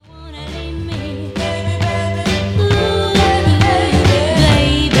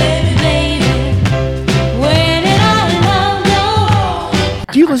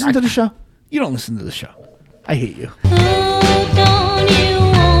listen to the show? You don't listen to the show. I hate you. Oh, don't you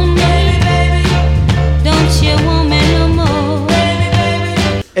want me? Don't you want me no more?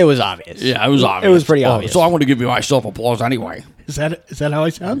 It was obvious. Yeah, it was obvious. It was pretty obvious. So I want to give you myself applause anyway. Is that how I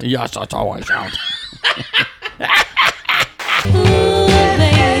sound? Yes, that's how I sound. Ooh,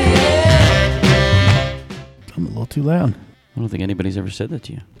 baby. I'm a little too loud. I don't think anybody's ever said that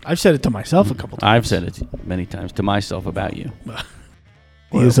to you. I've said it to myself a couple times. I've said it many times to myself about you.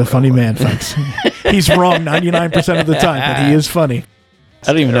 He is a funny man, folks. He's wrong 99% of the time, but he is funny. I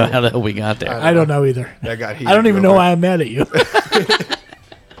don't even know how the hell we got there. I don't know either. That got heated I don't even know real why I'm mad at you. And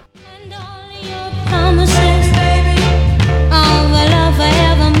all your promises, of a love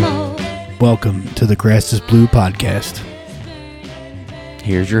forevermore. Welcome to the Grass is Blue podcast.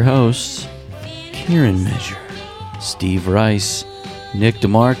 Here's your hosts, Kieran Measure, Steve Rice, Nick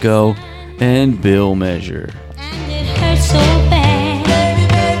DeMarco, and Bill Measure. And it hurts so bad.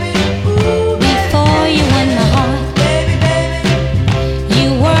 Before you won my heart, you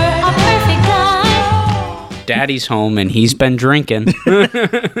were a perfect guy. Daddy's home and he's been drinking.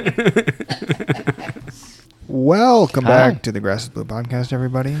 Welcome back to the Grass is Blue podcast,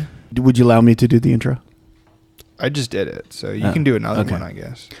 everybody. Would you allow me to do the intro? I just did it, so you can do another okay. one, I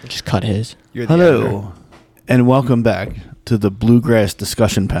guess. Just cut his. You're the Hello, editor. and welcome back to the Bluegrass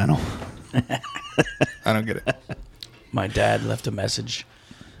discussion panel. I don't get it. My dad left a message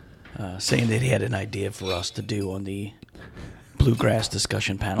saying that he had an idea for us to do on the Bluegrass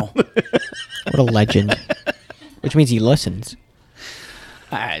discussion panel. What a legend. Which means he listens.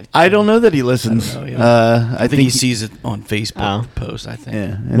 I don't know that he listens. I don't know, I think he sees it on Facebook posts, I think. Yeah,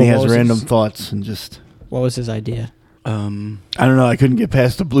 and he Well, has what was random his- thoughts and just... What was his idea? I don't know. I couldn't get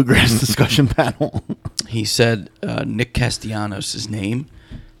past the Bluegrass discussion panel. He said Nick Castellanos' name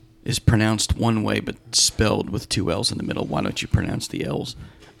is pronounced one way but spelled with two L's in the middle. Why don't you pronounce the L's?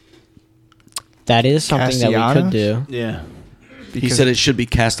 That is something that we could do. Yeah. He said it should be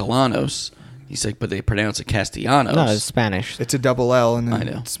Castellanos. He's like, but they pronounce it Castellanos. No, it's Spanish. It's a double L, and then I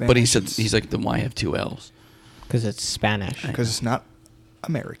know. Spanish But he said, he's like, then why have two L's? Because it's Spanish. because it's not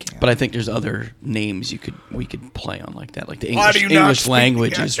American. But I think there's other names we could play on like that. Like the Why English, do you not English speak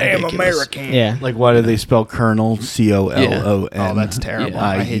language is goddamn ridiculous. American? Yeah. Like, why do they spell Colonel Colon? Oh, that's terrible. Yeah.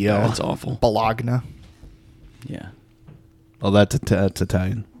 I hate that. That's awful. Bologna. Yeah. Oh, that's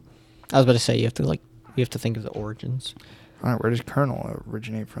Italian. I was about to say you have to think of the origins. All right, where does Colonel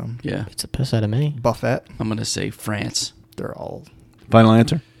originate from? Yeah. It's a piss out of me. Buffet. I'm going to say France. They're all Final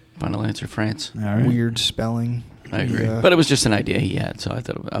answer? Final answer, France. All right. weird spelling. I agree. Yeah. But it was just an idea he had, so I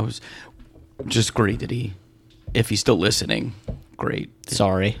thought I was just great that if he's still listening, great.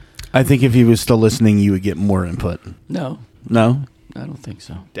 Sorry. I think if he was still listening, you would get more input. No, No? I don't think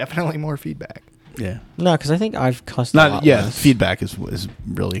so. Definitely more feedback. Yeah. No, because I think I've cussed a lot less. Feedback is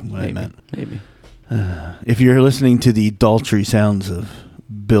really what I meant. Maybe. If you're listening to the sultry sounds of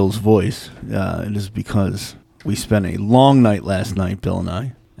Bill's voice, it is because we spent a long night last night, Bill and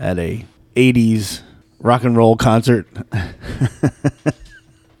I, at a 80s rock and roll concert.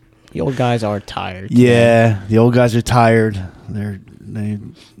 The old guys are tired. Yeah, the old guys are tired. They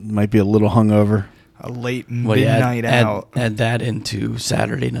might be a little hungover. A late Well, yeah, midnight out. add that into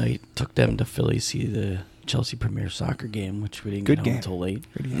Saturday night. Took them to Philly see the Chelsea Premier Soccer game, which we didn't Good get game. home until late.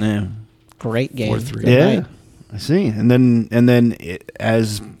 Yeah. Great game. 4-3. Good Yeah, night. I see. And then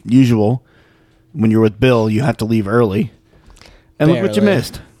as usual, when you're with Bill, you have to leave early. And look what you Barely.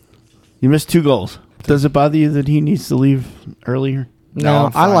 missed. You missed 2 goals. Does it bother you that he needs to leave earlier? No, I'm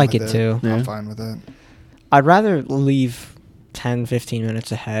I fine like with it too. Yeah. I'm fine with it. I'd rather leave 10, 15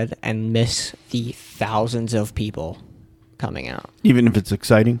 minutes ahead and miss the thousands of people coming out. Even if it's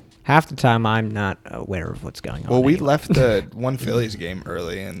exciting? Half the time, I'm not aware of what's going on. Well, we anyway. left the one Phillies game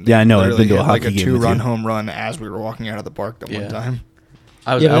early, and Yeah, I know. I've literally been to a hit, like hockey a game with 2-run you. home run as we were walking out of the park that Yeah. one time.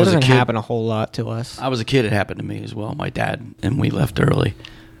 I was, Yeah, I that was a doesn't kid. happen a whole lot to us. I was a kid. It happened to me as well. My dad and we left early,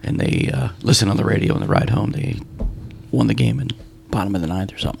 and they listened on the radio on the ride home. They won the game in bottom of the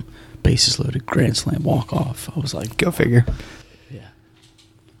 9th or something. Bases loaded, grand slam, walk off. I was like, Go figure. yeah.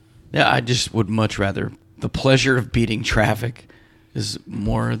 Yeah, I just would much rather. The pleasure of beating traffic is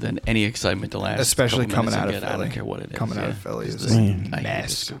more than any excitement to last. Especially couple coming minutes out of I Philly. don't care what it is. Coming out yeah. of Philly is Just a I hate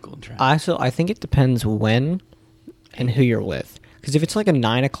mess. the Google and traffic. I think it depends when and who you're with. Because if it's like a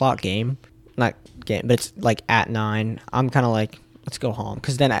 9 o'clock game, not game, but it's like at 9, I'm kind of like, let's go home.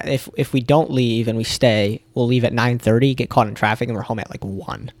 Because then if we don't leave and we stay, we'll leave at 9:30, get caught in traffic, and we're home at like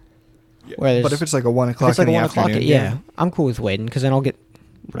 1. Yeah. Whereas- But if it's like a 1 If o'clock it's like in the 1 o'clock, afternoon, yeah, I'm cool with waiting because then I'll get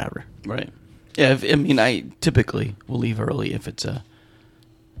whatever. Right. Yeah, I typically will leave early if it's a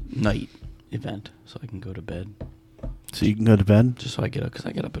night event, so I can go to bed. So you can go to bed? just so I get up, because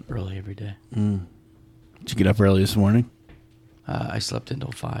I get up early every day. Did you get up early this morning? I slept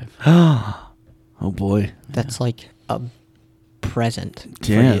until 5. Oh, boy. That's like a present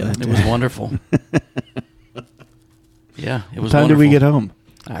Yeah, for you. that- It was wonderful. Yeah, it What was time wonderful. did we get home?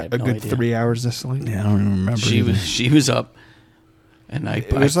 I have A no good idea. 3 hours of sleep. Yeah, I don't even remember. She either. was up, and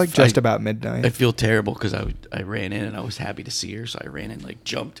It was like just about midnight. I feel terrible because I ran in and I was happy to see her, so I ran in, like,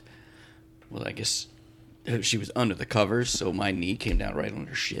 jumped. Well, I guess she was under the covers, so my knee came down right on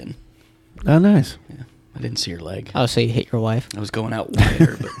her shin. Oh, nice. Yeah, I didn't see her leg. Oh, so you hit your wife? I was going out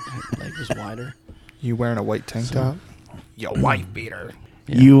wider, but her leg was wider. You wearing a white tank top? Your wife beater.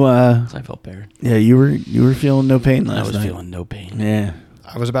 Yeah, You, so I felt bad. yeah, you were feeling no pain last I was night. feeling no pain. Yeah.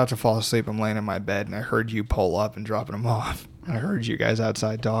 I was about to fall asleep. I'm laying in my bed, and I heard you pull up and dropping him off. I heard you guys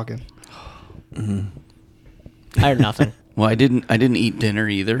outside talking. I heard nothing. Well, I didn't eat dinner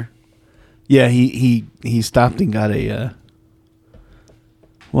either. Yeah, he stopped and got a,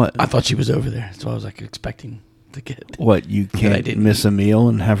 what? I thought she was over there, so I was like expecting to get. What, you I can't didn't miss a meal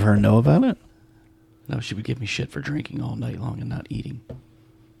and have her know about it? No, she would give me shit for drinking all night long and not eating.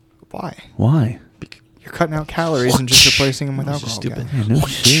 Why? Why? You're cutting out calories and just replacing them with That was alcohol. just stupid. guys. Yeah, no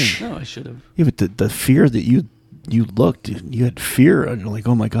shit. No, I should have. Yeah, but the fear that you looked, you had fear, and you're like,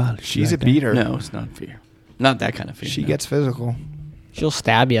 oh my god, She's a back there. beater. No, it's not fear. Not that kind of fear. She no. gets physical. She'll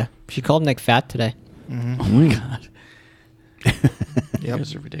stab you. She called Nick fat today. Mm-hmm. Oh my god. You Yep.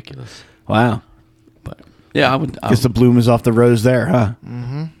 guys are ridiculous. Wow. But yeah, I would. Guess the bloom is off the rose there, huh?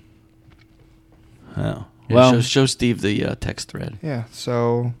 Mm-hmm. Oh. Yeah, Well, show Steve the text thread. Yeah.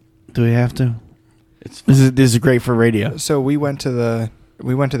 So do we have to? It's This is great for radio. we went to the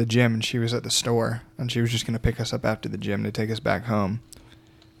gym, and she was at the store, and she was just gonna pick us up after the gym to take us back home.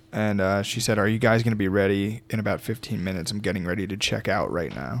 And she said, "Are you guys gonna be ready in about 15 minutes? I'm getting ready to check out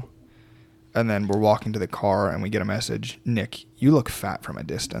right now." And then we're walking to the car, and we get a message: "Nick, you look fat from a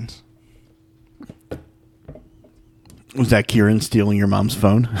distance." Was that Kieran stealing your mom's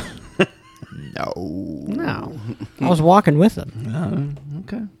phone? No. No. I was walking with him.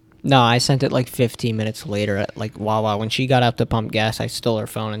 Okay. No, I sent it like 15 minutes later at like Wawa. When she got up to pump gas, I stole her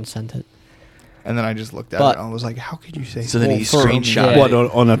phone and sent it. And then I just looked at But- it, and I was like, "How could you say?" So then he full for me? screenshot Yeah. What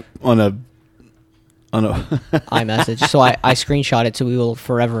on a iMessage. So I screenshot it, so we will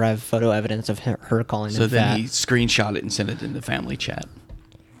forever have photo evidence of her calling so him then fat. he screenshot it and sent it in the family chat.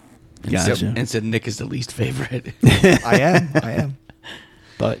 And Gotcha. said Nick is the least favorite. I am.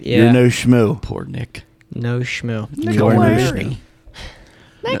 But yeah, You're no schmoo. Poor Nick. no schmoo. You're no schmoo.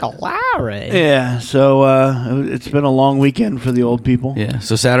 Nick Lowry. Yeah. So it's been a long weekend for the old people. Yeah.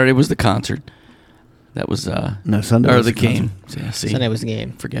 So Saturday was the concert. That was No, Sunday or was the the game. concert. Yeah, see, Sunday was the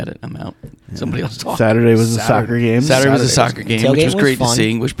game. Forget it. I'm out. Somebody else talk. Saturday was the Saturday. soccer game. Saturday was a Saturday soccer was- game, which Tailgate was was great to fun. see.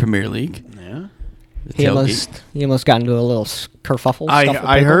 English Premier League. Yeah. The He almost got into a little kerfuffle. stuff with I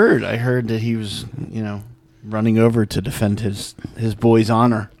people. heard that he was running over to defend his boy's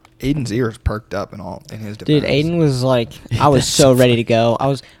honor. Aiden's ears perked up and all in his defense. Dude, Aiden was like, I was so ready to go.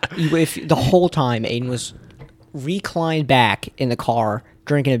 If the whole time Aiden was reclined back in the car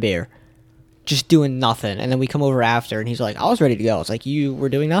drinking a beer, just doing nothing. And then we come over after, and he's like, I was ready to go. It's like, you were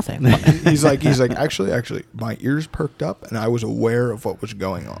doing nothing. he's like, actually, my ears perked up, and I was aware of what was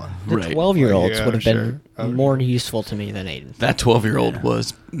going on. The Right. 12-year-olds Yeah, would have been sure. Okay. more useful to me than Aiden. That 12-year-old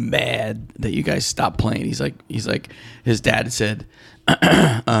was mad that you guys stopped playing. He's like, his dad said,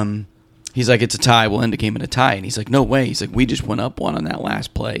 he's like, it's a tie. We'll end the game in a tie. And he's like, no way. He's like, we just went up one on that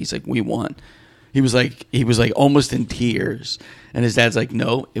last play. He's like, we won. He was like almost in tears. And his dad's like,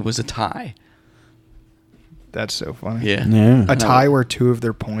 no, it was a tie. That's so funny. Yeah. Yeah. A tie where 2 of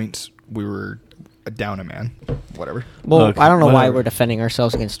their points we were down a man. Whatever. Well, Okay, I don't know why whatever. we're defending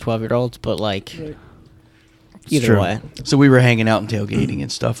ourselves against 12-year-olds, but like, either true. way. So we were hanging out and tailgating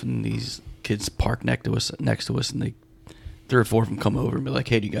and stuff, and these kids parked next to us, and they 3 or 4 of them come over and be like,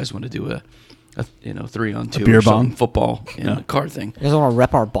 "Hey, do you guys want to do a 3-on-2 beer or something, bong? football Yeah. car thing?" You guys want to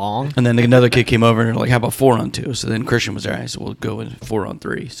rep our bong? And then another kid came over and they're like, "How about 4-on-2?" So then Christian was there. I said, "We'll go in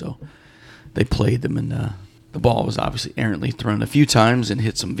 4-on-3." So they played them, and the ball was obviously errantly thrown a few times and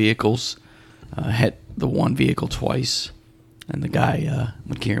hit some vehicles. Hit the one vehicle twice, and the guy,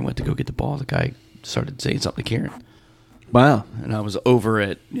 when Kieran went to go get the ball, the guy started saying something to Kieran. Wow. And I was over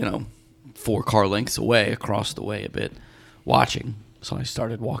at 4 car lengths away, across the way a bit, watching. So I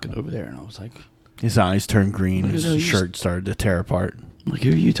started walking over there, and I was like, His eyes turned green. Look at His those. shirt started to tear apart. "Who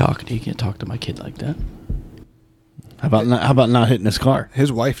are you talking to? You can't talk to my kid like that." How about not hitting his car?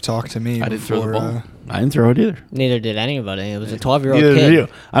 His wife talked to me I didn't throw the before, ball. I didn't throw it either. Neither did anybody. It was a 12-year-old Neither did kid. you.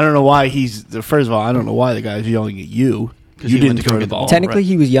 I don't know why first of all, I don't know why the guy's yelling at you. 'Cause You he went didn't to go throw get the the ball. ball. Technically, right.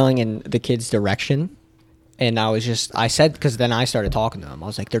 he was yelling in the kid's direction, And I said, because then I started talking to them. I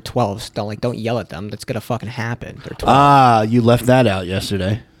was like, they're 12. Don't yell at them. That's gonna fucking happen. They're 12. Ah, you left that out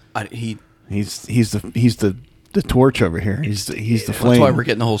yesterday. He's He's the torch over here. He's the flame. That's why we're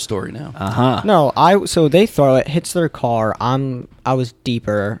getting the whole story now. No, so they throw it, hits their car. I was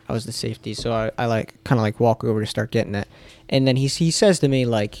deeper. I was the safety, so I like kind of like walk over to start getting it, and then he says to me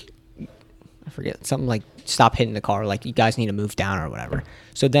like, I forget something like, stop hitting the car, like you guys need to move down or whatever.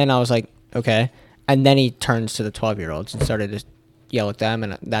 So then I was like, okay, and then he turns to the 12-year-olds and started to yell at them,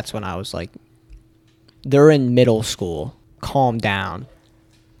 and that's when I was like, they're in middle school. Calm down.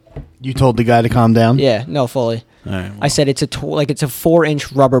 You told the guy to calm down? Yeah, no, fully. All right, well. I said it's a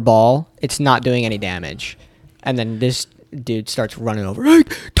 4-inch rubber ball. It's not doing any damage. And then this dude starts running over. Hey,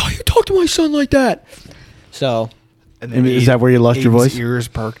 don't you talk to my son like that? So, And Is that where you lost your voice? Ears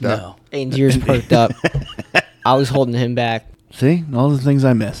perked up. No. Aiden's ears perked up. I was holding him back. See? All the things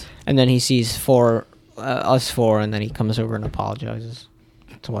I miss. And then he sees us four, and then he comes over and apologizes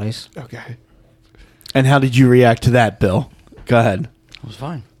twice. Okay. And how did you react to that, Bill? Go ahead. It was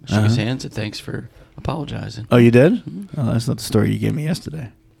fine. Shook his hands and thanks for apologizing. Oh, you did? Oh, that's not the story you gave me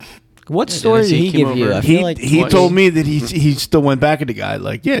yesterday. What Yeah, story did did he he came give you? over- I He feel like he twice. told me that he still went back at the guy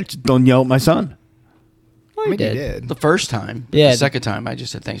like, yeah, just don't yell at my son. Oh, I he mean, did. you did. The first time. Yeah. The second time, I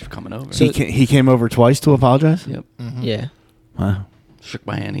just said thanks for coming over. So- He came over twice to apologize? Yep. Yeah. Wow. Shook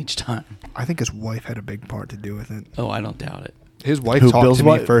my hand each time. I think his wife had a big part to do with it. Oh, I don't doubt it. His wife Who, talked Bill's to me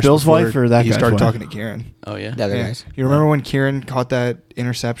wife- first. Bill's before wife or that he guy's started wife? talking to Kieran. Oh, yeah? The other Yeah. guys. You remember when Kieran caught that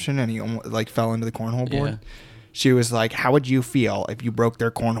interception and he almost, like fell into the cornhole board? Yeah. She was like, "How would you feel if you broke their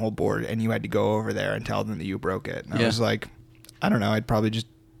cornhole board and you had to go over there and tell them that you broke it?" And I Yeah. was like, "I don't know. I'd probably just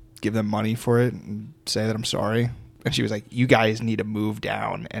give them money for it and say that I'm sorry." And she was like, "You guys need to move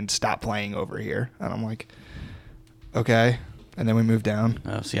down and stop playing over here." And I'm like, "Okay." And then we moved down.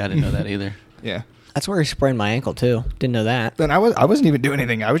 Oh, see, I didn't know that either. Yeah. That's where he sprained my ankle too. Didn't know that. Then I wasn't even doing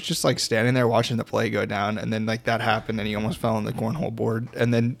anything. I was just like standing there watching the play go down, and then like that happened, and he almost fell on the cornhole board.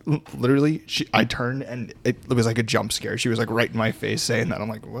 And then literally, I turned, and it was like a jump scare. She was like right in my face saying that. I'm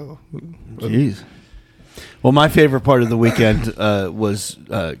like, whoa. Jeez. Well, my favorite part of the weekend was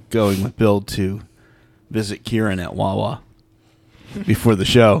going with Bill to visit Kieran at Wawa before the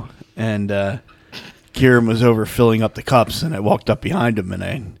show. And Kieran was over filling up the cups, and I walked up behind him,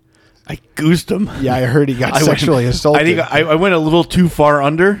 and I goosed him. Yeah, I heard he got I sexually assaulted. I think I went a little too far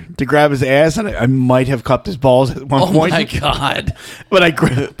under to grab his ass, and I might have cupped his balls at one Oh, point. my God. But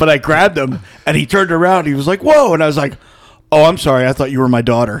I grabbed him, and he turned around. He was like, "Whoa!" And I was like, "Oh, I'm sorry. I thought you were my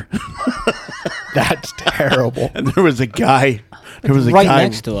daughter." That's terrible. And there was a guy. There was a Right guy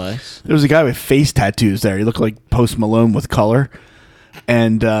next to us. There was a guy with face tattoos there. He looked like Post Malone with color,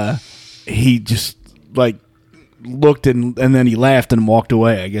 and he just like looked and then he laughed and walked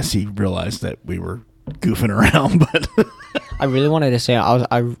away. I guess he realized that we were goofing around, but I really wanted to say I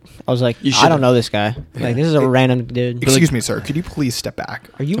was like, You I should've- don't know this guy. Like, this is a random dude. Excuse me, sir. Could you please step back?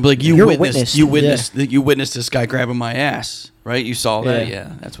 Are you? But like you you're a witnessed, witness. you witnessed this guy grabbing my ass, right? You saw that, Yeah.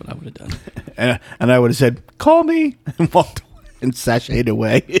 yeah. That's what I would have done. and I would have said, "Call me," and walked away and sashayed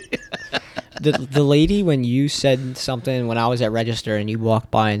away. The lady, when you said something when I was at register and you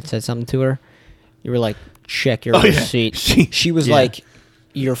walked by and said something to her, you were like, check your Oh, yeah. receipt. She was Yeah. like,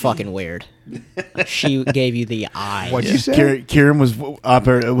 you're fucking weird. She gave you the eye. What'd you say? Kieran was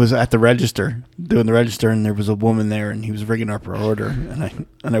at the register doing the register, and there was a woman there, and he was rigging up her order,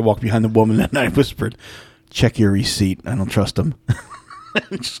 and I walked behind the woman and I whispered, "Check your receipt. I don't trust him."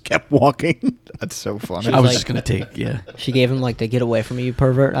 And just kept walking. That's so funny. She I was like- just going to take, yeah. She gave him like the get away from me, you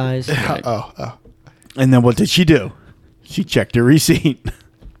pervert eyes. Right. Oh. And then what did she do? She checked her receipt.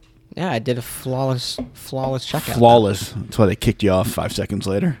 Yeah, I did a flawless checkout. Flawless. That's why they kicked you off 5 seconds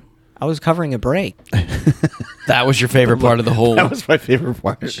later. I was covering a break. That was your favorite part of the whole. That was my favorite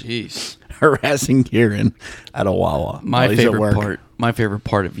part. Jeez. Harassing Kieran at a Wawa. My while he's at favorite work. part. My favorite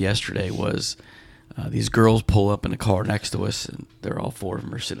part of yesterday was these girls pull up in a car next to us, and they're all four of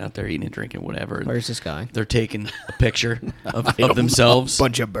them are sitting out there eating and drinking, whatever. and Where's this guy? They're taking a picture of themselves.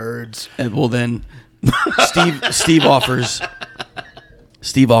 Bunch of birds. And well, then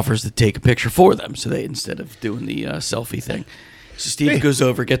Steve offers to take a picture for them, so they instead of doing the selfie thing. So Steve goes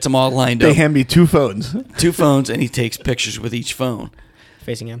over, gets them all lined They up, hand me 2 phones. 2 phones, and he takes pictures with each phone.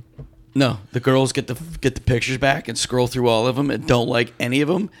 Facing him. No, the girls get the pictures back and scroll through all of them and don't like any of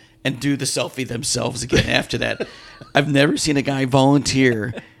them and do the selfie themselves again after that. I've never seen a guy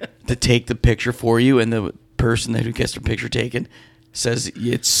volunteer to take the picture for you, and the person who gets their picture taken says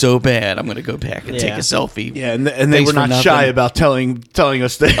it's so bad I'm going to go back and take Yeah. a selfie. Yeah, and they Thanks were for not nothing. shy about telling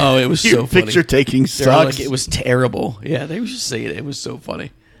us that. Oh, it was your so funny. picture taking They're all sucks. like, it was terrible. Yeah, they were just saying it was so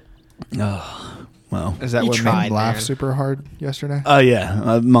funny. Well, Is that You what made tried, him laugh man. super hard yesterday?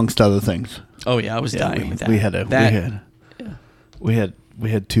 yeah, amongst other things. Oh yeah, I was Yeah, dying with that. we had Yeah. we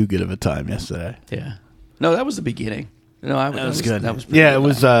had too good of a time yesterday. Yeah. No, that was the beginning. No, That was good. That was pretty Yeah,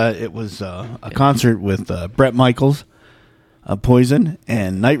 good. it was a concert with Brett Michaels, Poison,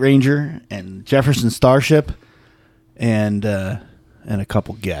 and Night Ranger, and Jefferson Starship, and a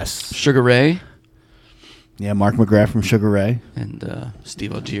couple guests. Sugar Ray Yeah, Mark McGrath from Sugar Ray. and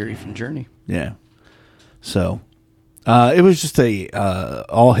Steve Algieri from Journey. Yeah. So, it was just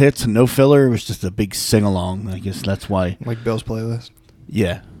all hits and no filler. It was just a big sing along. I guess that's why. Like Bill's playlist.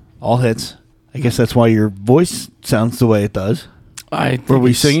 Yeah, all hits. I guess that's why your voice sounds the way it does. Were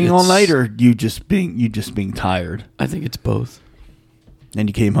we singing all night, or you just being tired? I think it's both. And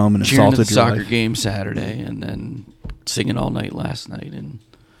you came home and Cheering at assaulted the your soccer wife. game Saturday, and then singing all night last night, and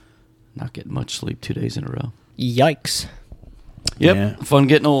not getting much sleep 2 days in a row. Yikes. Yep, Yeah. fun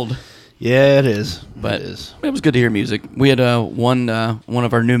getting old. Yeah, it is. But it is. it was good to hear music. We had one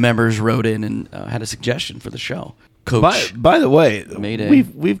of our new members wrote in and had a suggestion for the show. Coach. By the way, Mayday.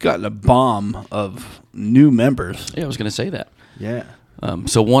 we've gotten a bomb of new members. Yeah, I was going to say that. Yeah.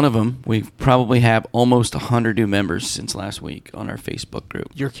 So one of them, we probably have almost 100 new members since last week on our Facebook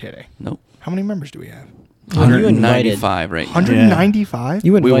group. You're kidding. Nope. How many members do we have? Well, you invited 195 right now. 195?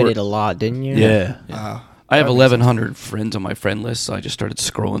 You We were- invited a lot, didn't you? Yeah. I have That makes 1,100 friends on my friend list, so I just started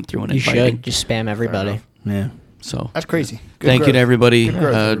scrolling through and You inviting. should just spam everybody. enough. Yeah. So That's crazy. Good thank you growth. to everybody, Good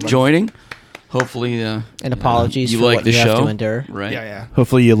growth, everybody. joining. Hopefully, And apologies you for like what the you show, have to endure. right? Yeah, yeah.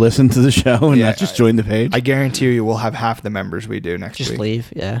 Hopefully you listen to the show and Yeah, not just join the page. I guarantee you we'll have half the members we do next Just week.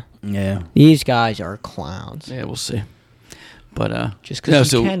 leave. Yeah. yeah. These guys are clowns. Yeah, we'll see. But Just no,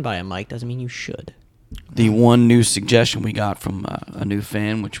 because you so can buy a mic doesn't mean you should. the one new suggestion we got from a new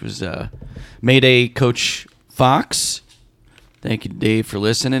fan, which was Mayday Coach Fox. Thank you, Dave, for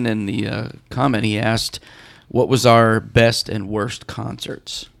listening. And the comment he asked, "What was our best and worst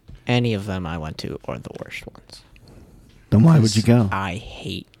concerts?" Any of them I went to are the worst ones. Then why would you go? I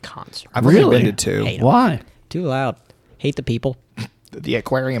hate concerts. I've only Really? been to two. Hate 'em. Why? Too loud. Hate the people. The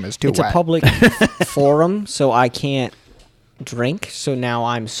aquarium is too It's wet. a public forum, so I can't drink. So now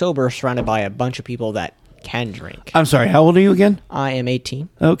I'm sober, surrounded by a bunch of people that can drink. I'm sorry. How old are you again? I am 18.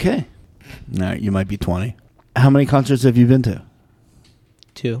 Okay. No, you might be 20. How many concerts have you been to?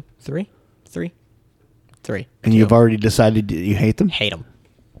 2, 3, 3, 3. And you've already decided that you hate them? Hate them.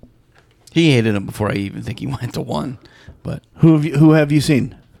 He hated him before I even think he went to one. But Who have you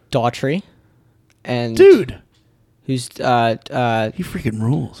seen? Daughtry. And Dude, who's he freaking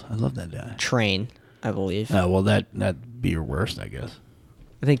rules. I love that guy. Train, I believe. Oh, well, that'd be your worst, I guess.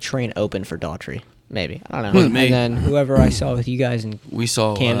 I think Train opened for Daughtry. Maybe. I don't know. Wasn't me. And then whoever I saw with you guys in we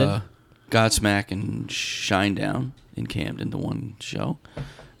saw Camden. Godsmack and Shinedown in Camden, the one show.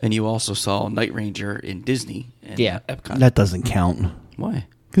 And you also saw Night Ranger in Disney and Yeah. Epcot. That doesn't count. Why?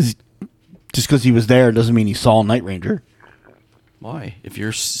 Just because he was there doesn't mean he saw Night Ranger. Why? If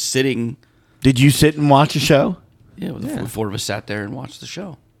you're sitting... Did you sit and watch a show? Yeah, the four of us sat there and watched the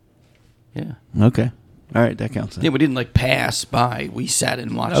show. Yeah. Okay. All right, that counts. Then. Yeah, we didn't like pass by. We sat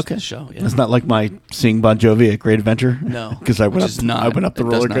and watched Okay. the show. Yeah. It's not like my seeing Bon Jovi at Great Adventure. No, because I which went is up. not- I went up the it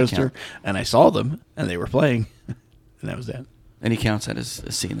does roller not coaster count. and I saw them and they were playing, and that was that. And he counts that as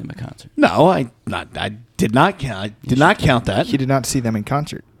seeing them at concert. No, I did not count. I did not count that. He did not see them in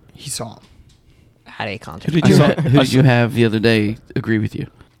concert. He saw them. at a concert. Who did I you saw- have- who I did you have the other day agree with you?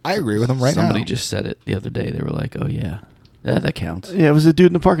 I agree with him right Somebody now. just said it the other day. They were like, "Oh yeah, that counts." Yeah, it was a dude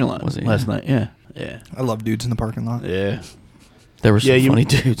in the parking lot Was it? last Yeah. night. Yeah, yeah, I love dudes in the parking lot. yeah. There were some Yeah, funny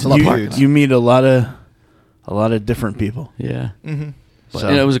dudes. I love in the parking parking lot. You meet a lot of different people. Yeah, Mm-hmm. but So-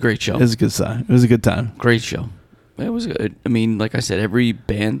 yeah, it was a great show. It was a good time. It was a good time. Great show. It was good. I mean, like I said, every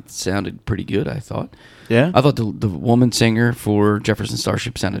band sounded pretty good. I thought. Yeah. I thought the woman singer for Jefferson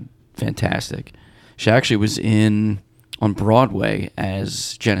Starship sounded fantastic. She actually was on Broadway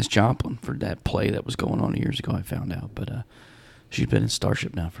as Janis Joplin for that play that was going on years ago. I found out, but she's been in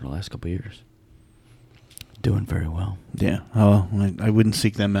Starship now for the last couple of years, doing very well. Yeah. Oh, I wouldn't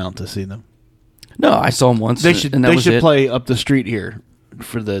seek them out to see them. No, I saw them once. They should. And that They was should it. play up the street here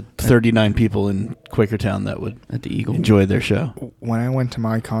for the 39 people in Quakertown that would at the Eagle. enjoy their show. When I went to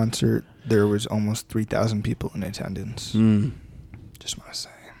my concert, there was almost 3,000 people in attendance. Mm. Just want to say.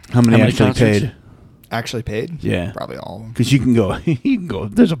 How many How many actually concerts? paid? Actually paid? Yeah. Probably all of them. Because you can go. You can go.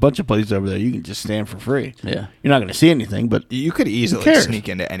 There's a bunch of places over there. You can just stand for free. Yeah, You're not going to see anything, but You could easily cares? sneak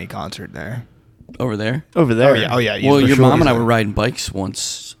into any concert there. over there. over there. Oh, yeah. Well, for your sure. mom and I were riding bikes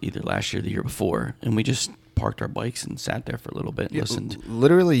once, either last year or the year before, and we just parked our bikes and sat there for a little bit and Yeah, listened.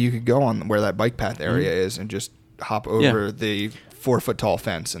 literally, you could go on where that bike path area is and just hop over the 4-foot tall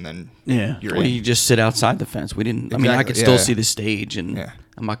fence, and then Yeah. you're Well, in. you just sit outside the fence. We didn't. I mean, I Exactly, could still yeah. see the stage, and Yeah.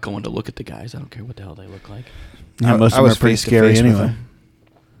 I'm not going to look at the guys. I don't care what the hell they look like. Yeah, most of them are pretty scary face-to-face with anyway. him.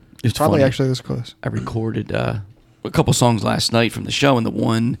 It's Probably funny. actually this close. I recorded a couple songs last night from the show,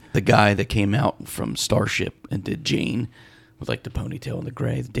 and the guy that came out from Starship and did Jane with like the ponytail and the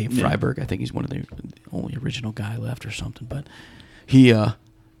gray, Dave Yeah. Freiberg. I think he's one of the only original guy left or something. But he, I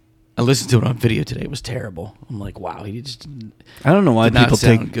listened to it on video today. It was terrible. I'm like, wow, he just I don't know why did not people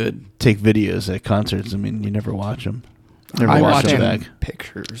sound good. take videos at concerts. I mean, you never watch them. Never I watch watch them them. back.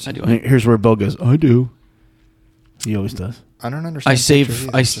 Pictures. I do. I mean, here's where Bill goes, I do. He always does. I don't understand. I save. pictures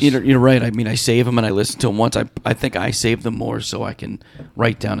either. I It's just- you're right. I mean, I save them and I listen to them once. I think I save them more so I can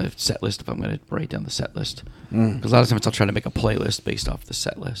write down a set list if I'm going to write down the set list. Because a lot of times I'll try to make a playlist based off the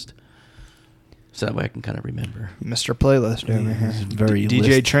set list, so that way I can kind of remember. Mr. Playlist over Yeah, here. he's very DJ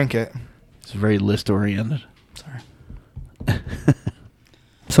list- Trinket. It's very list oriented. Sorry.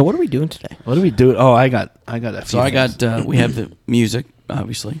 So what are we doing today? What do we do? Oh, I got a few So I things. got. We have the music,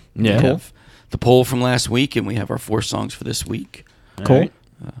 obviously. Yeah. We have the poll from last week, and we have our 4 songs for this week. All Cool. right.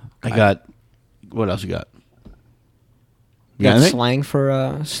 I got. What else you got? You got anything?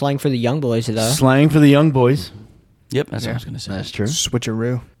 slang for the young boys though. Slang for the young boys. Yep, that's what Yeah. I was going to say. That's true.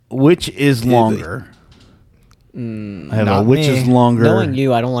 Switcheroo. Which is Yeah, longer? I have a Not which me. is longer. Knowing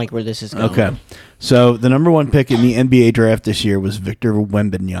you, I don't like where this is going. Okay. So the number 1 pick in the NBA draft this year was Victor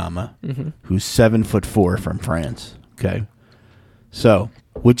Wembanyama, who's 7'4" from France. Okay. So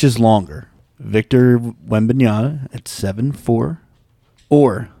which is longer, Victor Wembanyama at 7'4",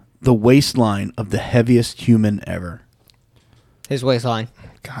 or the waistline of the heaviest human ever? His waistline.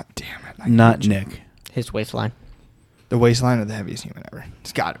 God damn it. I Not hate you. Nick. His waistline. The waistline of the heaviest human ever.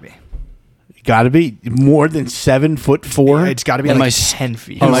 It's got to be. Got to be more than 7'4". It's got to be Am like I s- 10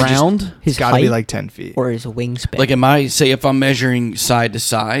 feet. am I just- around. His It's got to be height like 10 feet. or his wingspan. Like, am I say if I'm measuring side to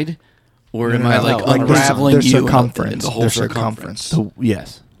side, or No, am no, I no, like no, like unraveling the you in circumference. in the whole The circumference?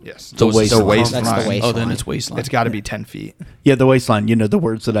 Yes. Yes. So The it's the waistline. That's the waistline. Oh, then it's waistline. It's got to be 10 feet. Yeah, the waistline. You know the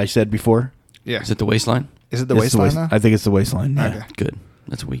words that I said before. Yeah. Is it the waistline? Is it the It's waistline waist- though? I think it's the waistline. Yeah. Okay. Good.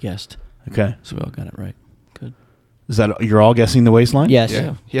 That's what we guessed. Okay. So we all got it right. Good. Is that you're all guessing the waistline? yes.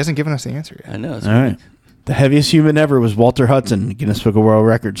 Yeah. He hasn't given us the answer yet. I know. All right. The heaviest human ever was Walter Hudson, Guinness Book of World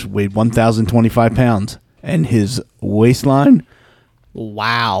Records, weighed 1,025 pounds, and his waistline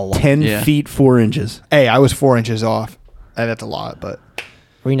Wow. 10 Yeah. feet 4 inches. Hey, I was 4 inches off. That's a lot, but Are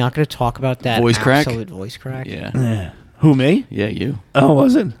we not going to talk about that Voice crack? absolute voice crack? Yeah. Yeah. Who, me? Yeah, you. Oh,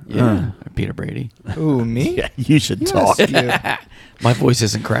 was it? Yeah. Or Peter Brady. ooh, me? Yeah, you should Yes, talk. you. My voice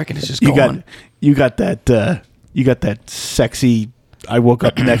isn't cracking. It's just You gone. got that sexy. I woke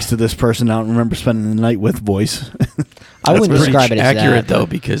up next to this person I don't remember spending the night with voice. I wouldn't Pretty describe it as accurate that. though,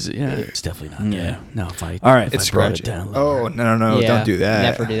 because it's definitely not. Yeah. No, if I All right. if It's I brought it scratchy. down. Oh, no, Yeah, don't do that.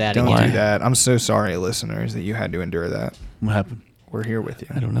 never do that Don't again. do that. I'm so sorry, listeners, that you had to endure that. What happened? We're here with you.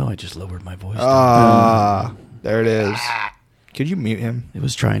 I don't know. I just lowered my voice. Ah, there it is. Could you mute him? It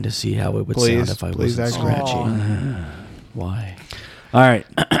was trying to see how it would Please, sound if I please, wasn't actually. scratchy. Why? All right.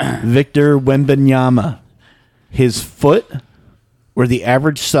 Victor Wembanyama. His foot or the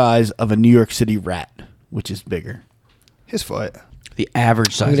average size of a New York City rat, which is bigger. His foot. The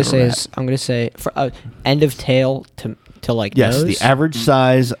average size. I'm gonna of a say rat. is, I'm gonna say for end of tail to like Yes, nose. the average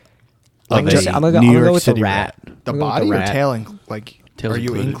size I'm of gonna a say, I'm gonna go, New I'm gonna York go with City the rat. The I'm gonna go with body the or rat. tail? Like, Tail's are you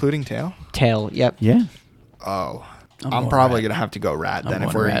included. including tail? Tail. Yep. Yeah. Oh, I'm I'm going probably rat. gonna have to go rat I'm then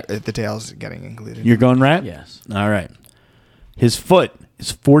if going we're rat. if the tail's getting included. You're going rat? Yes. All right. His foot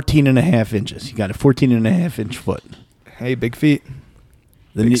is 14 and a half inches. He got a 14 and a half inch foot. Hey, big feet.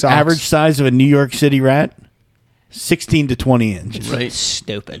 The Big socks. average size of a New York City rat, 16 to 20 inches. Right.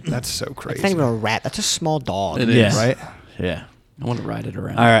 Stupid. That's so That's crazy. not even a rat. That's a small dog. It Yeah. is. right? Yeah. I want to ride it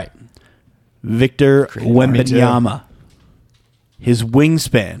around. All right. Victor Creative. Me too. Wembanyama. His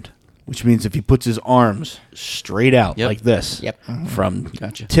wingspan, which means if he puts his arms straight out Yep. like this, Yep. from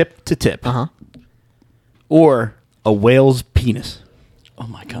Gotcha. tip to tip, Uh huh. or a whale's penis, Oh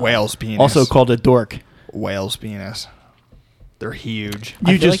my god. Whale's penis. also called a dork. whale's penis. They're huge.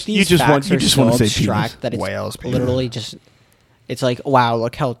 I You feel just like these you just want facts you are just so want to say penis. abstract that it's Whales penis. literally just. It's like, wow,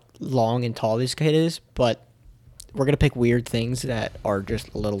 look how long and tall this kid is, but we're gonna pick weird things that are just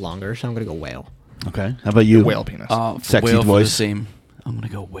a little longer. So I'm gonna go whale. Okay. How about you? Whale penis. Sexy whale for the voice. same. I'm gonna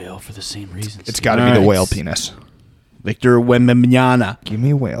go whale for the same reasons. It's got to be All the right. whale penis. Victor Wembanyama. Give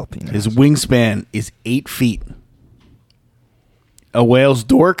me whale penis. His wingspan is 8 feet. A whale's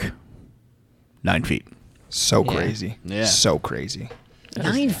dork, 9 feet. So Yeah. crazy. Yeah. So crazy.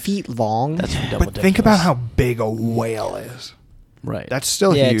 9 feet long. That's double But think about how big a whale is. right. That's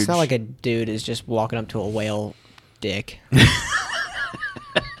still yeah, huge. it's not like a dude is just walking up to a whale dick.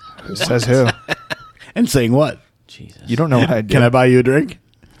 Says who? And saying what? Jesus. You don't know what I do. Can I buy you a drink?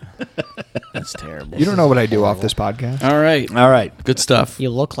 That's terrible. You don't know what I do off this podcast. All right. All right. Good stuff. You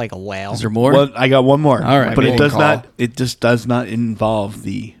look like a whale. Is there more? Well, I got one more. All right. But it does Call. not. It just does not involve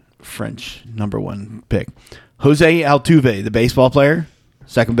the French #1 pick. Jose Altuve, the baseball player,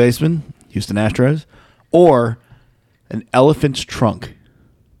 second baseman, Houston Astros, or an elephant's trunk.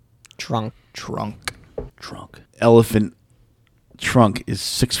 Trunk. Trunk. Elephant trunk is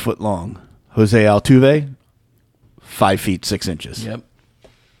 6 foot long. Jose Altuve, 5 feet 6 inches. Yep.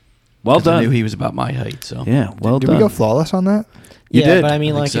 Well 'Cause I done. knew he was about my height, so. Yeah, well Did done. we go flawless on that? You yeah, did. but I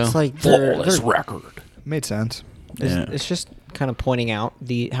mean, I like think it's so. like Flawless they're, record. Made sense. Yeah. it's just kind of pointing out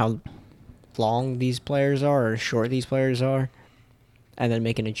how long these players are or short these players are, and then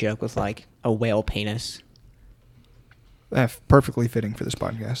making a joke with like a whale penis. Perfectly fitting for this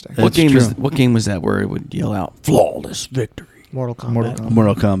podcast. Actually. That's true. What game was that where it would yell out flawless victory? Mortal Kombat. Mortal Kombat.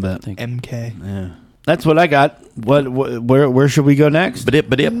 Mortal Kombat. Thank you. MK. Yeah. That's what I got. Where should we go next? But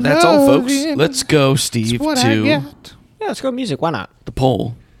that's all, folks. Let's go, Steve, to Yeah, let's go music. Why not? the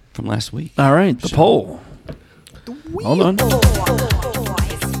poll from last week. All right, the poll. Hold on.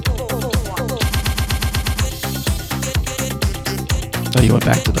 Oh, you went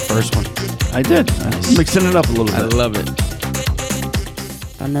back to the first one. I did. I'm mixing it up a little I bit. love it.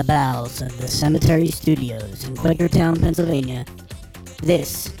 From the bowels of the Cemetery Studios in Quakertown, Pennsylvania,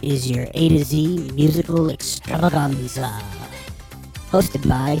 this is your A to Z musical extravaganza. Hosted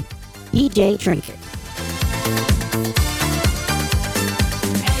by DJ Trinket.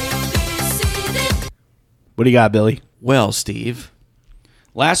 What do you got, Billy? Well, Steve,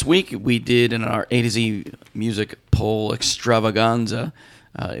 last week we did in our A to Z music poll extravaganza.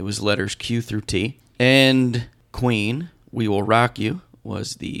 It was letters Q through T. And Queen, We Will Rock You,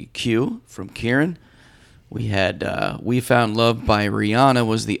 was the Q from Kieran. We had We Found Love by Rihanna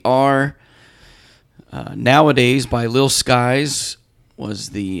was the R. Nowadays by Lil Skies was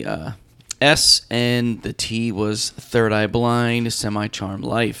the S. And the T was Third Eye Blind, Semi-Charmed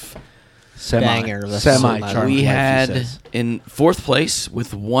Life. Banger. That's Semi-charmed We life, he had says. in fourth place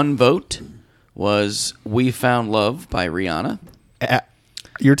with 1 vote was We Found Love by Rihanna.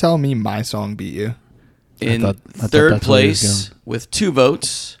 You're telling me my song beat you? In thought third that's where he was place with 2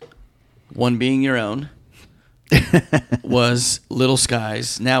 votes, one being your own, was Little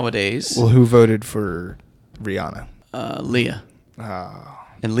Skies Nowadays, Well, who voted for Rihanna? Leah. Oh,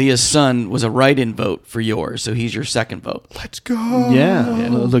 And Leah's son was a write-in vote for yours, so he's your second vote. let's go. Yeah.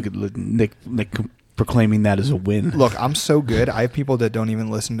 Well, look at Nick proclaiming that as a win. Look, I'm so good. I have people that don't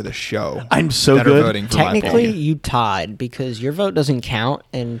even listen to the show. I'm so that good. Are voting for my Technically, poll. you tied because your vote doesn't count,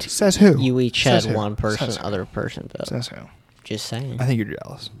 and Says who? you each had Says who? one person, Says who? other person vote. Says who? Just saying. I think you're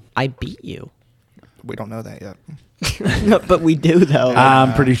jealous. I beat you. We don't know that yet. No, but we do though.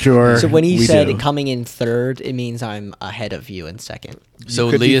 I'm pretty sure. so when he we said do. coming in third, it means I'm ahead of you in second. So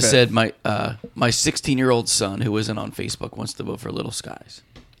could be Leah fifth. said, my 16-year-old son, who isn't on Facebook, wants to vote for Little Skies.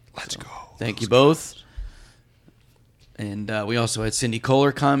 Let's go. Thank you both. And we also had Cindy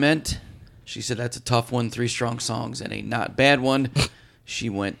Kohler comment. She said that's a tough one, 3 strong songs and a not bad one. She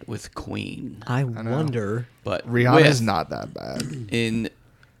went with Queen. I know. wonder. But Rihanna's with- not that bad. in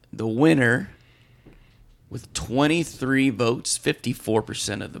the winner with 23 votes,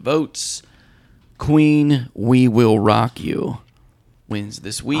 54% of the votes, Queen, We Will Rock You wins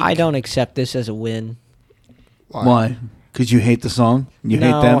this week. I don't accept this as a win. Why? Because you hate the song? You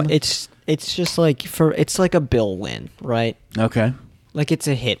no, hate them? it's just like it's like a Bill win, right? Okay. Like it's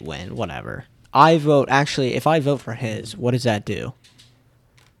a hit win, whatever. I vote actually. If I vote for his, what does that do?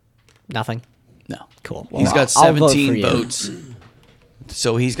 Nothing. No. Cool. He's Well, got I'll vote for 17 you. votes.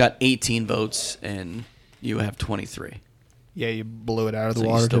 So he's got 18 votes, and you have 23. Yeah, you blew it out of the So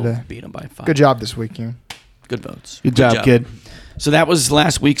you water still today. beat him by 5. Good job this week, you. Good votes. Good job, kid. So that was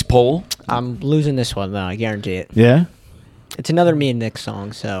last week's poll. I'm losing this one though. I guarantee it. Yeah? It's another me and Nick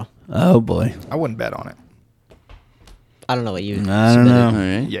song, so Oh, boy. I wouldn't bet on it. I don't know what you. I don't submitted. know. All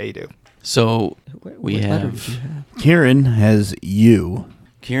right. Yeah, you do. So we What letter have did you have? Kieran has you.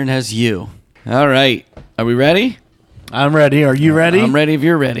 Kieran has you. All right. Are we ready? I'm ready. Are you ready? I'm ready if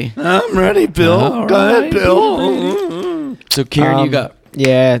you're ready. I'm ready, Bill. All Go ahead, right, Bill. So Kieran, you Um, got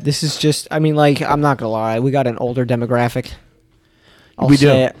Yeah, this is just. I mean, like, I'm not gonna lie. We got an older demographic. We do.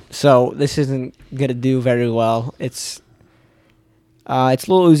 say it. So this isn't gonna do very well. It's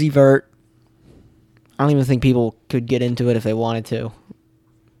Lil Uzi Vert. I don't even think people could get into it if they wanted to.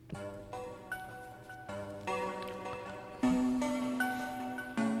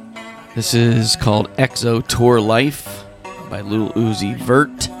 This is called Exo Tour Life by Lil Uzi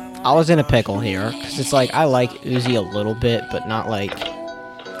Vert. I was in a pickle here because it's like I like Uzi a little bit, but not like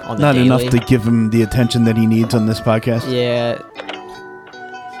on the Not daily. enough to give him the attention that he needs on this podcast. Yeah.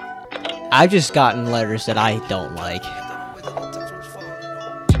 I've just gotten letters that I don't like.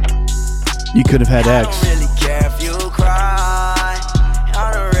 You could have had X. I don't really care if you cry.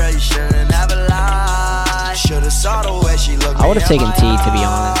 I don't really shouldn't have a lie. Should've saw the way she looked. I would have taken T, to be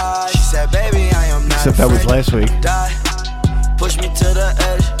honest. She said, baby, I am not Except that was afraid last week. to die. Push me to the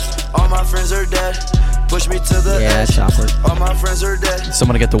edge. All my friends are dead. Push me to the Yeah, edge. that's awkward. All my friends are dead.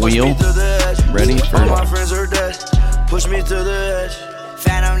 Someone get the Push wheel me to the edge. ready for All my friends are dead. Push me to the edge.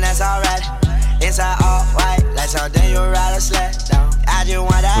 Phantom, that's alright. Inside all white. Like something you ride a sled down. I just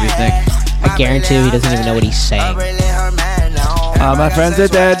want that. What do you think? I guarantee you he doesn't even know what he's saying. All my friends are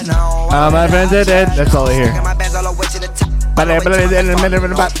dead. All my friends are dead. That's all I hear.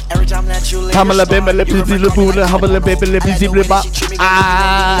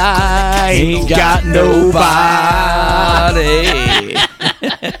 I ain't got nobody.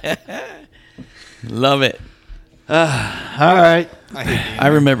 Love it. All right. I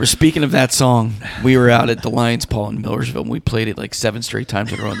remember, speaking of that song, we were out at the Lions Paul in Millersville, and we played it like 7 straight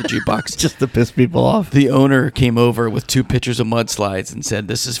times in a row on the jukebox. Just to piss people off. The owner came over with 2 pitchers of mudslides and said,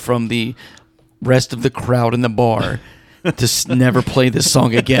 "This is from the rest of the crowd in the bar to never play this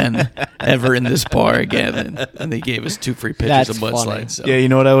song again, ever in this bar again." And they gave us 2 free pitchers That's of funny. mudslides. So. Yeah, you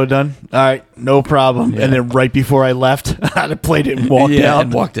know what I would have done? All right, no problem. Yeah. And then right before I left, I'd have played it and walked out.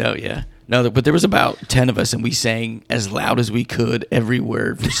 And walked out, yeah. No, but there was about 10 of us, and we sang as loud as we could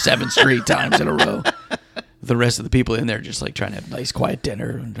everywhere for 7 straight times in a row. The rest of the people in there just like trying to have a nice, quiet dinner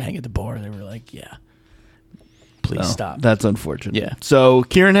and hang at the bar. They were like, yeah, please Oh, stop. That's unfortunate. Yeah. So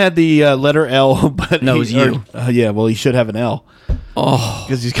Kieran had the letter L, but No, it was you. Yeah, well, he should have an L Oh,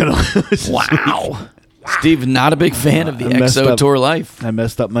 because he's gonna lose. this week. wow. Steve, not a big fan of the I messed EXO up. Tour life. I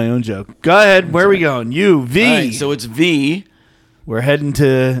messed up my own joke. Go ahead. Where are we going? You V. All right, so it's V. We're heading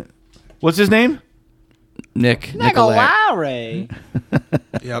to what's his name? Nicolare.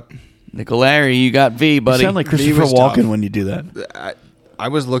 Yep. Nicolare, you got V, You buddy. sound like V Christopher was Walken tough. when you do that. I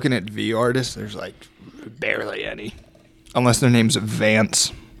was looking at V artists. There's like barely any, unless their name's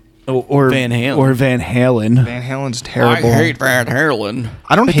Vance. Or Van Halen. Or Van Halen. Van Halen's terrible. I hate Van Halen.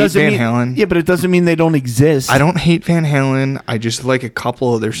 I don't It hate doesn't Van mean- Halen. Yeah, but it doesn't mean they don't exist. I don't hate Van Halen. I just like a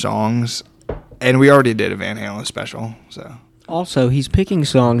couple of their songs, and we already did a Van Halen special. So Also, he's picking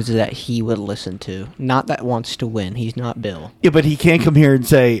songs that he would listen to, not that wants to win. He's not Bill. Yeah, but he can't come here and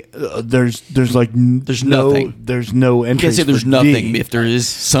say there's like There's nothing. There's no You entry. can't say there's nothing if there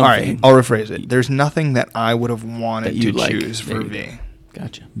is all right, something. I'll rephrase it. There's nothing that I would have wanted That you to like. choose There for you V. go.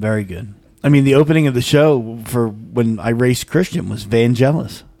 Gotcha. Very good. I mean, the opening of the show for when I raced Christian was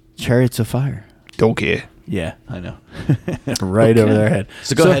Vangelis, Chariots of Fire. Don't care. Yeah, I know. Right over their head.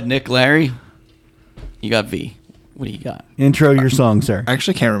 So go ahead, Nick, Larry. You got V. What do you got? Intro your song, sir. I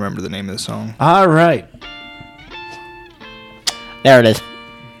actually can't remember the name of the song. All right. There it is.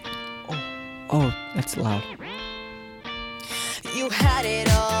 Oh, that's loud. You had it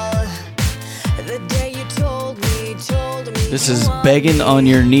all the day you told me This is Begging on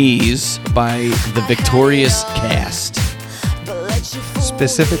Your Knees by the Victorious Cast.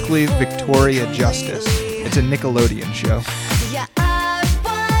 Specifically, Victoria Justice. It's a Nickelodeon show.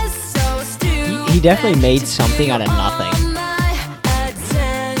 He definitely made something out of nothing.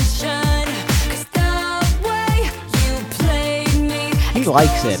 He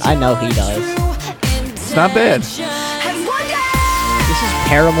likes it. I know he does. It's not bad. This is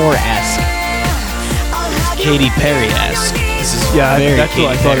Paramore-esque. Katy Perry-esque. This is Yeah, very that's what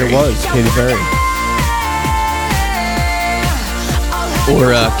I Katy thought Perry. it was. Katy Perry.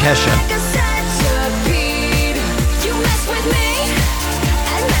 Or Kesha.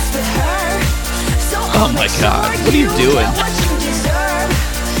 Oh my God, what are you doing?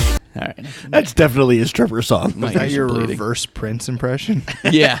 All right. That's definitely a stripper song. My Is that ears are your bleeding. reverse Prince impression?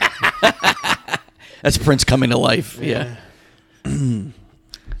 Yeah. That's Prince coming to life. Yeah.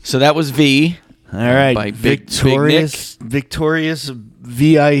 So that was V. All right. By Big Victorious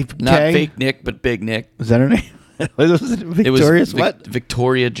VIK. Not fake Nick, but Big Nick. Is that her name? Was it It was Victorious what?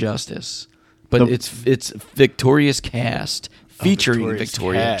 Victoria Justice. But The- it's Victorious Cast featuring Victorious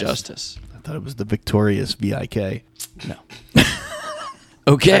Victoria Cast. Justice. I thought it was the Victorious VIK. No.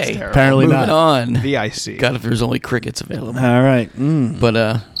 Okay. terrible. Apparently Moving not. on. VIC. God, if there's only crickets available. All right.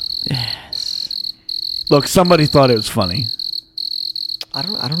 But Look, somebody thought it was funny. I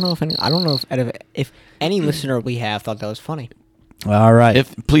don't know if any listener we have thought that was funny. All right.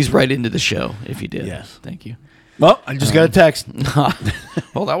 please write into the show if you did. Yes. Thank you. Well, I just got a text.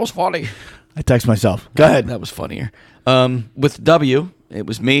 Well, that was funny. I text myself. Go ahead. That was funnier. With W, it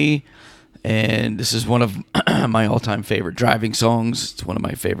was me, and this is one of my all-time favorite driving songs. It's one of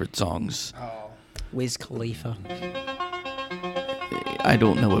my favorite songs. Wiz Khalifa. I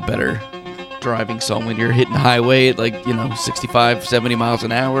don't know a better driving song when you're hitting highway at 65, 70 miles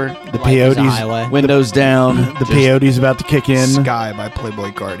an hour. The Life is a peyotes. highway. Windows down. The peyote's about to kick in. Sky by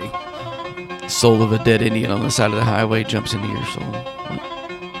Playboy Cardi. Soul of a dead Indian on the side of the highway jumps into your soul.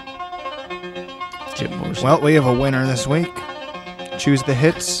 Jim Morrison. Well, we have a winner this week. Choose the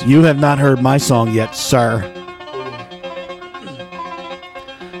hits. You have not heard my song yet, sir.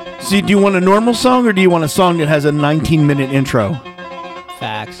 See, do you want a normal song or do you want a song that has a 19-minute intro?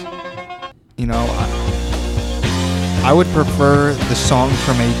 Facts. You know, I would prefer the song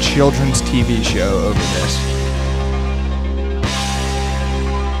from a children's TV show over this.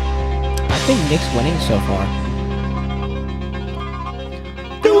 I think Nick's winning so far.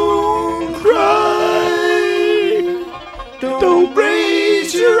 Don't cry. Don't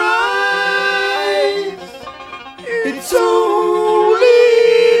raise your eyes. It's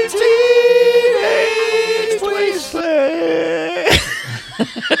only teenage wasteland.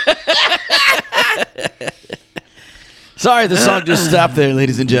 Sorry, the song just stopped there,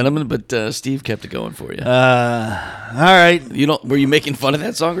 ladies and gentlemen, but Steve kept it going for you. All right. Were you making fun of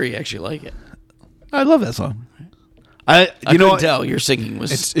that song, or you actually like it? I love that song. I you know couldn't what? tell your singing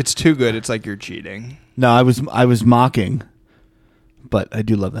was. It's too good. It's like you're cheating. No, I was mocking, but I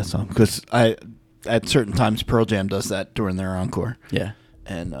do love that song because at certain times Pearl Jam does that during their encore. Yeah.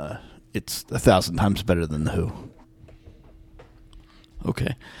 And it's 1,000 times better than the Who.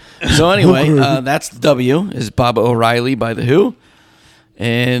 Okay. So anyway, that's the W, is Baba O'Reilly by The Who.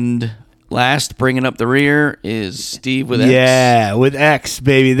 And last, bringing up the rear, is Steve with X. Yeah, with X,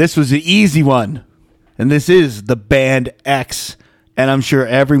 baby. This was the easy one. And this is the band X. And I'm sure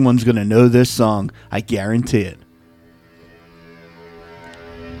everyone's going to know this song. I guarantee it.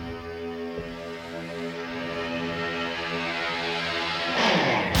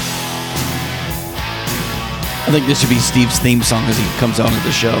 I think this should be Steve's theme song as he comes on to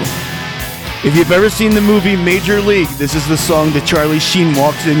the show. If you've ever seen the movie Major League, this is the song that Charlie Sheen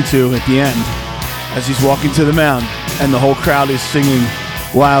walks into at the end as he's walking to the mound, and the whole crowd is singing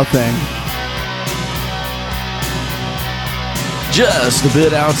Wild Thing. Just a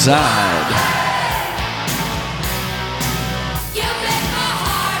bit outside.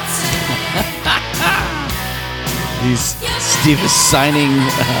 Steve is signing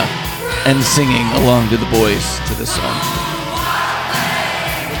and singing along to the boys to this song.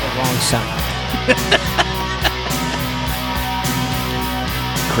 The wrong song.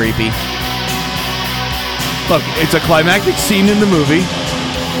 Creepy. Look, it's a climactic scene in the movie.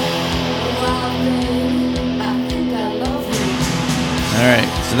 All right,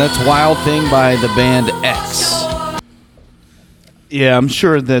 so that's Wild Thing by the band X. Yeah, I'm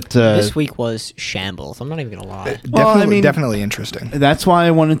sure that... This week was shambles. I'm not even going to lie. Definitely interesting. That's why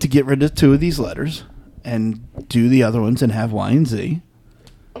I wanted to get rid of 2 of these letters and do the other ones and have Y and Z.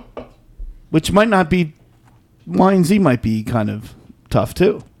 Which might not be... Y and Z might be kind of tough,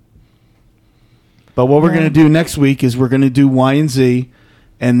 too. But what we're going to do next week is we're going to do Y and Z,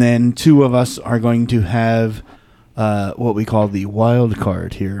 and then 2 of us are going to have what we call the wild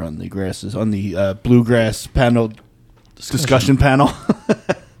card here on the grasses, on the Bluegrass panel... discussion panel.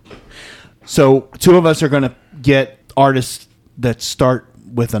 So 2 of us are going to get artists that start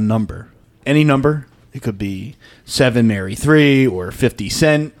with a number. Any number. It could be 7 Mary 3 or 50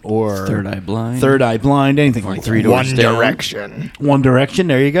 Cent or Third Eye Blind. Third Eye Blind, anything like Three that. Doors One Down. Direction. One Direction.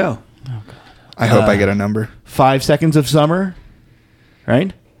 There you go. I hope I get a number. 5 Seconds of Summer.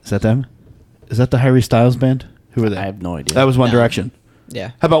 Right? Is that them? Is that the Harry Styles band? Who are they? I have no idea. That was One No. Direction.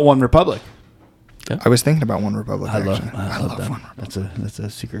 Yeah. How about One Republic? I was thinking about One Republic. I love actually. them. One Republic. That's a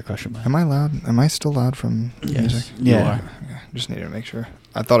secret crush of mine. Am I loud? Am I still loud from music? Yeah. You are. Yeah, just needed to make sure.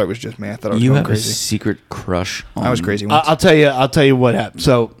 I thought it was just me. I thought I was You going have crazy. a secret crush on... I was crazy once. I'll tell you what happened.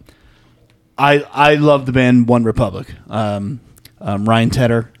 So, I love the band One Republic. Ryan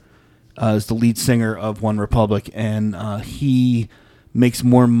Tedder is the lead singer of One Republic, and he makes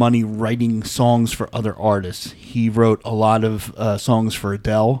more money writing songs for other artists. He wrote a lot of songs for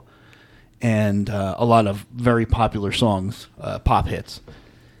Adele, and a lot of very popular songs, pop hits.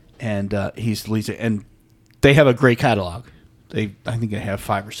 And he's the lead singer, and they have a great catalog. I think they have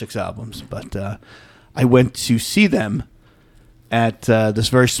 5 or 6 albums. But I went to see them at this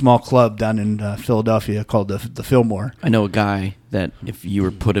very small club down in Philadelphia called the Fillmore. I know a guy that if you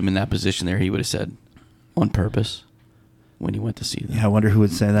were put him in that position there, he would have said, on purpose, when you went to see them. Yeah, I wonder who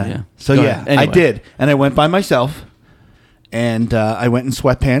would say that. Yeah. So Go yeah, ahead. Anyway. I did, and I went by myself, and I went in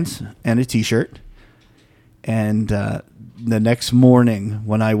sweatpants and a t-shirt, and the next morning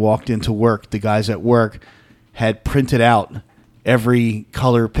when I walked into work, the guys at work had printed out every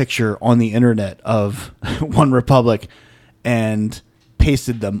color picture on the internet of One Republic and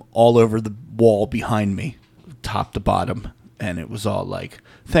pasted them all over the wall behind me, top to bottom. And it was all like,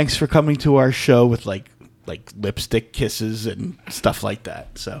 thanks for coming to our show, with like lipstick kisses and stuff like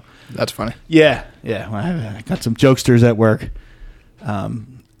that. So That's funny. yeah. Well, I got some jokesters at work.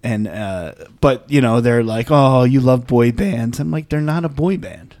 But you know, they're like, oh, you love boy bands. I'm like, they're not a boy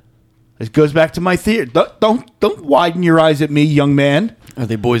band. It goes back to my theory. Don't widen your eyes at me, young man. Are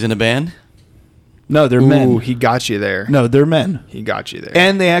they boys in a band? No, they're Ooh, men. he got you there. No, they're men. He got you there.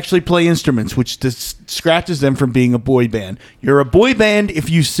 And they actually play instruments, which scratches them from being a boy band. You're a boy band if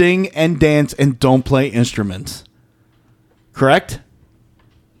you sing and dance and don't play instruments. Correct?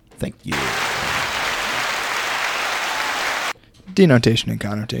 Thank you. Denotation and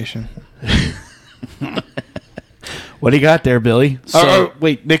connotation. What do you got there, Billy? So-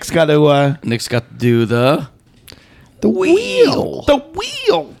 Wait, Nick's got to... Nick's got to do the wheel. The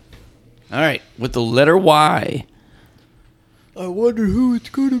wheel. All right, with the letter Y. I wonder who it's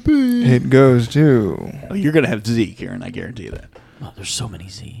going to be. It goes to Oh, you're going to have Z, Karen. I guarantee you that. Oh, there's so many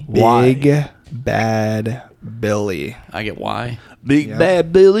Z. Big Bad Billy. I get Y. Big Yep.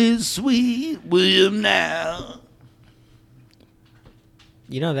 Bad Billy's Sweet William now.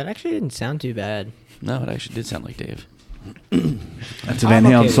 You know, that actually didn't sound too bad. No, it actually did sound like Dave. That's a Van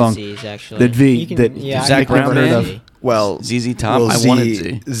I'm Halen okay with song. Z's, actually. That V, You can- that yeah, I Zach can Brown work heard with of. Z. Well, ZZ Top. well, I wanted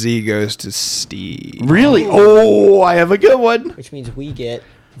Z. Z goes to Steve. Really? Oh, I have a good one. Which means we get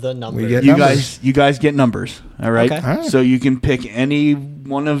the number. We get You numbers. guys get numbers. All right? Okay. All right. So you can pick any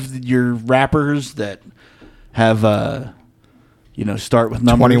one of your rappers that have, start with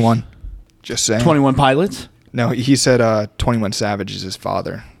numbers. 21. Just saying. 21 Pilots? No, he said 21 Savage is his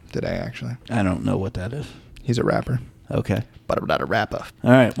father today, actually. I don't know what that is. He's a rapper. Okay. But I'm not a rapper.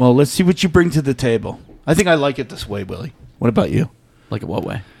 All right. Well, let's see what you bring to the table. I think I like it this way, Willie. What about you? Like in what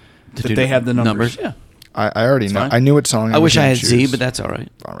way? To That do they have the numbers. Yeah. I already It's know. fine. I knew what song I was wish I gonna had Z, choose but that's all right.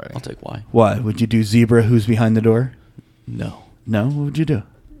 already. I'll take Y. Why? Would you do Zebra, Who's Behind the Door? No. No? What would you do?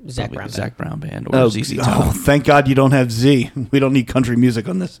 Zach Probably Brown. the Zach Brown Band or ZZ Top. Oh, thank God you don't have Z. We don't need country music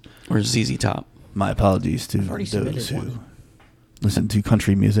on this. Or ZZ Top. My apologies to already those submitted who one. listen to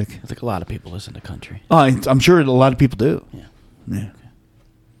country music. I think a lot of people listen to country. Oh, I'm sure a lot of people do. Yeah. Yeah.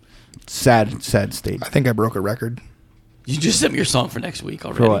 Sad state. I think I broke a record. You just sent me your song for next week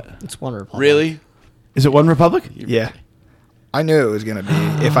already. For what? It's One Republic. Really? Is it One Republic? Yeah. I knew it was going to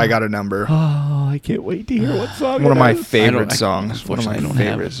be if I got a number. Oh, I can't wait to hear what song One of it my is. favorite I songs. One of my unfortunately don't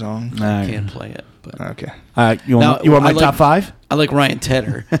have favorite it. songs. All I right. can't play it. But Okay. You want Now, my I like- top five? I like Ryan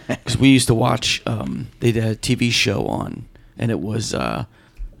Tedder because we used to watch. They did a TV show on, and it was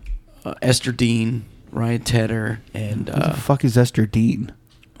Esther Dean, Ryan Tedder, and Who the fuck is Esther Dean?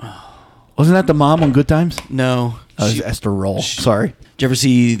 Wasn't that the mom on Good Times? no. Oh, it's she- Esther Roll. she- Sorry. Did you ever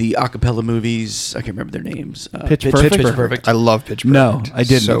see the acapella movies? I can't remember their names. Pitch Perfect? Pitch Perfect. I love Pitch Perfect. No, I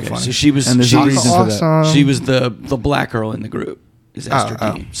didn't. So Okay, funny. So she was. And there's she a was- reason for that. awesome. She was the black girl in the group. Is Esther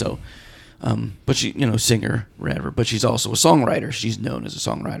Oh, Dean. So, but she, singer, whatever. But she's also a songwriter. She's known as a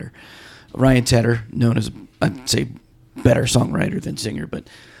songwriter. Ryan Tedder, known as, I'd say, better songwriter than singer, but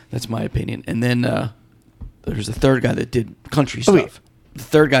that's my opinion. And then there's a third guy that did country stuff. Oh, wait. The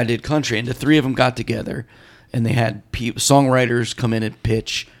third guy did country, and the three of them got together, and they had songwriters come in and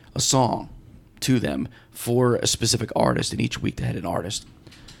pitch a song to them for a specific artist, and each week they had an artist.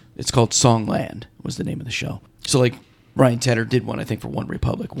 It's called Songland was the name of the show. So like Ryan Tedder did one, I think, for One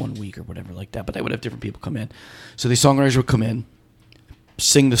Republic 1 week or whatever like that, but they would have different people come in. So these songwriters would come in,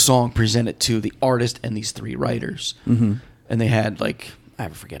 sing the song, present it to the artist and these three writers. Mm-hmm. And they had like, I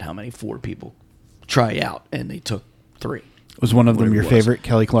forget how many, 4 people try out, and they took 3. Was one of them Whatever your it was. favorite,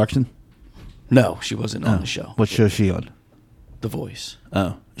 Kelly Clarkson? No, she wasn't on the show. What show is she on? The Voice.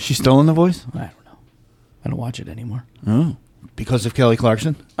 Oh. Is she still in The Voice? I don't know. I don't watch it anymore. Oh. Because of Kelly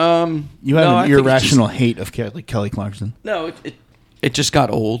Clarkson? You have no, I an think it's irrational just- hate of Kelly Clarkson. No, it just got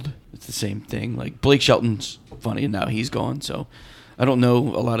old. It's the same thing. Like Blake Shelton's funny, and now he's gone. So I don't know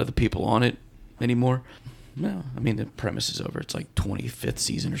a lot of the people on it anymore. No, I mean the premise is over. It's like 25th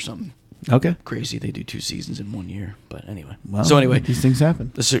season or something Okay. crazy. They do 2 seasons in 1 year. But anyway. Well, So anyway, these things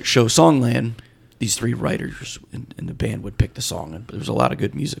happen. the show Songland, these 3 writers in the band would pick the song, and there was a lot of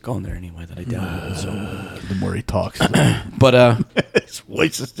good music on there anyway that I downloaded. So, The more he talks, but his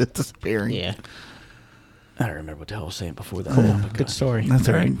voice is just disappearing. Yeah. I don't remember what the hell I was saying before that. Good story. That's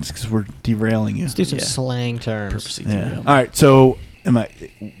all right. It's because we're derailing you. Let's do some Yeah. slang terms. Purposely Yeah. derailed. All right. So,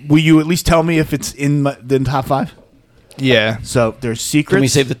 will you at least tell me if it's in the top 5? Yeah. So there's Secrets. Can we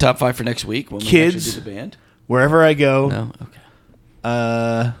save the top 5 for next week when we Kids. actually do the band? Wherever I go. No?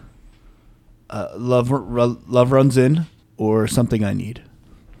 Okay. Love Runs In or Something I Need?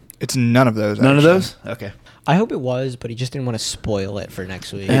 It's none of those. None of actually. those? Okay. I hope it was, but he just didn't want to spoil it for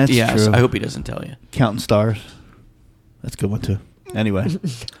next week. That's Yes, true. I hope he doesn't tell you. Counting Stars. That's a good one too. Anyway,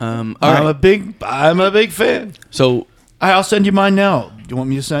 All I'm right. a big fan. So I'll send you mine now. Do you want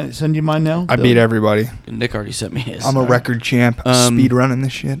me to send you mine now? I beat everybody. Nick already sent me his. I'm a record champ. Speed running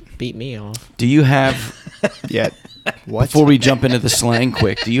this shit. Beat me off. Do you have, Yet. What? before we jump into the slang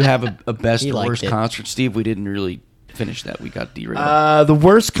quick, do you have a best He or liked worst it. concert, Steve? We didn't really finish that. We got derailed. The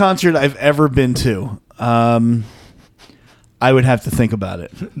worst concert I've ever been to. I would have to think about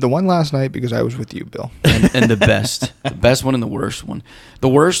it. The one last night because I was with you, Bill. and the best one and the worst one. The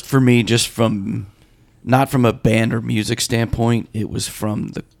worst for me, just from not from a band or music standpoint, it was from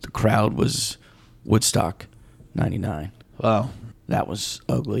the crowd was Woodstock 99. Wow. That was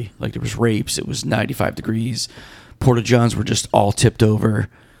ugly. Like there was rapes. It was 95 degrees. Porta Johns were just all tipped over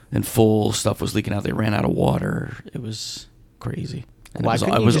and full. Stuff was leaking out. They ran out of water. It was crazy. And Why it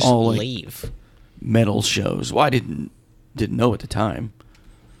couldn't you was just all like leave? metal shows. Well, I didn't know at the time.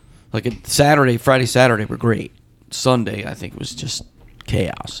 Like Friday, Saturday were great. Sunday, I think it was just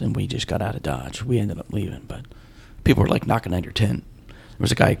chaos, and we just got out of Dodge. We ended up leaving, but people were like knocking on your tent. There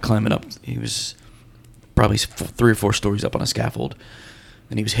was a guy climbing up. He was probably 3 or 4 stories up on a scaffold,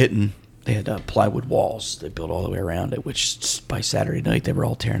 and he was hitting. They had plywood walls they built all the way around it, which by Saturday night they were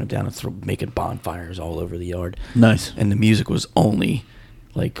all tearing them down and making bonfires all over the yard. Nice. And the music was only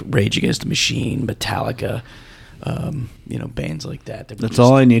like Rage Against the Machine, Metallica, bands like that. They were That's just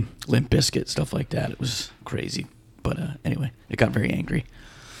all I need. Limp Bizkit, stuff like that. It was crazy. But anyway, it got very angry.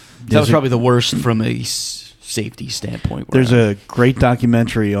 That There's was a- probably the worst from a safety standpoint. There's a great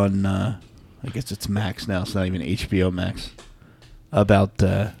documentary on, I guess it's Max now. It's not even HBO Max. About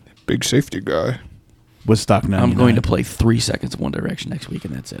Big safety guy. Woodstock 99. I'm going to play 3 seconds of One Direction next week,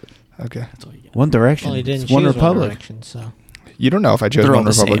 and that's it. Okay. That's all you get. One Direction. Well, he didn't It's One choose Republic. One Direction, so You don't know if I chose They're all One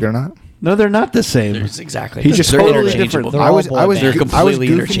the Republic same. or not. No, they're not the same. There's exactly. He just they're totally interchangeable. They're I all was boy I was bands. They're I was completely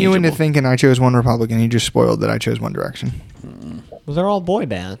goofing you into interchangeable. thinking I chose One Republic, and he just spoiled that I chose One Direction. well, they're all boy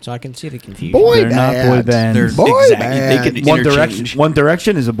bands, so I can see the confusion. Boy They're not boy bands. They're Boy exactly. They band. can One interchange. Direction. One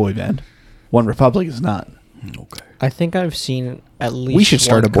Direction is a boy band. One Republic is not. Okay. I think I've seen at least should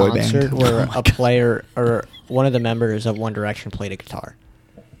start one a boy band. concert where Oh my a player or one of the members of One Direction played a guitar,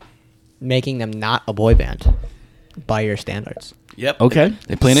 making them not a boy band by your standards. Yep. Okay.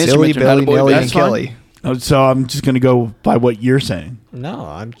 They play an Silly instrument. They're not Billy a boy Nelly band. and That's fine. Kelly. So I'm just going to go by what you're saying. No,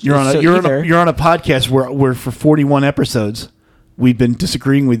 I'm. You're on a so you're on either- a, you're on a podcast where for 41 episodes we've been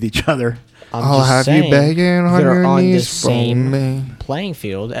disagreeing with each other. I'm I'll just have you saying begging on they're your on the knees for same me. playing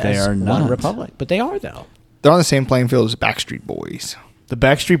field They as are One not. Republic, but they are though. They're on the same playing field as Backstreet Boys. The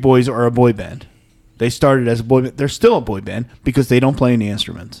Backstreet Boys are a boy band. They started as a boy band. They're still a boy band because they don't play any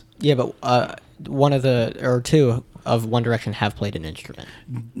instruments. Yeah, but one of the or two of One Direction have played an instrument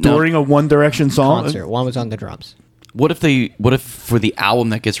During a One Direction song, concert. One was on the drums. What if for the album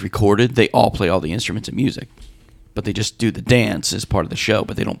that gets recorded, they all play all the instruments and music, but they just do the dance as part of the show,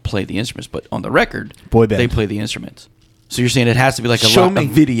 but they don't play the instruments. But on the record, Boy band. they play the instruments. So you're saying it has to be like show a me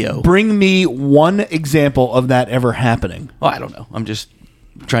video? Bring me one example of that ever happening. Well, I don't know. I'm just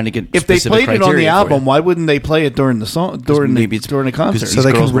trying to get If they specific played it on the criteria for album, you. why wouldn't they play it during the song during maybe the, it's- during a concert? because So These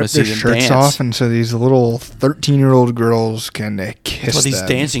they girls can wanna rip see their them shirts dance. off, and so these little 13-year-old girls can kiss That's why these them.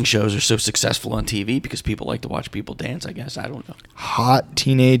 dancing shows are so successful on TV because people like to watch people dance. I guess I don't know. Hot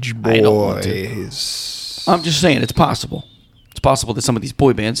teenage I don't want to. boys. I'm just saying it's possible. It's possible that some of these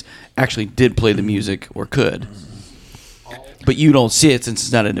boy bands actually did play the music or could, but you don't see it since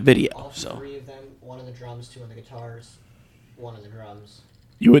it's not in a video. So of them, one on the drums, two on the guitars, one on the drums.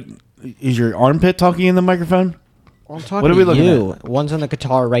 You would? Is your armpit talking in the microphone? Well, I'm talking What are we to looking you. at? One's on the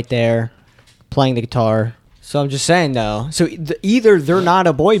guitar right there, playing the guitar. So I'm just saying though. So either they're not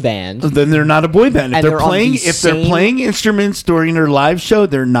a boy band. Then they're not a boy band. If And they're they're on playing, the if they're same- playing instruments during their live show,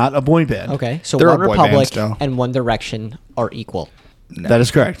 they're not a boy band. Okay, so They're a One boy band Republic still. and One Direction are equal. No. That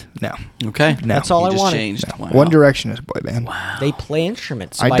is correct. No. okay, No. That's all You I just wanted. changed. No. Wow. One Direction is a boy band. They play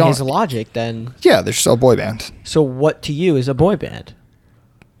instruments. I By don't- his logic, then. Yeah, they're still a boy band. So what to you is a boy band?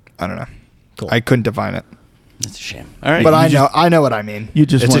 I don't know. Cool. I couldn't define it. That's a shame. All right, But I know what I mean. you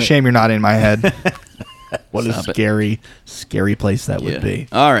just it's a want it- shame you're not in my head. What a Stop it. scary place that Yeah. would be.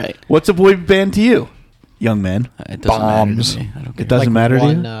 All right, What's a boy band to you, young man? it doesn't Bombs. matter to me. I don't care. It doesn't matter to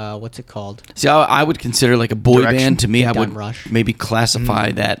one, you. what's it called? See, I would consider like a boy Direction. band to me. I Big would Time Rush. maybe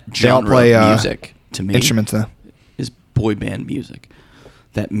classify that They all genre play of music to me. Instruments though. Is boy band music.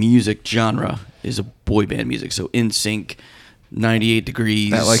 That music genre is a boy band music. So NSYNC, 98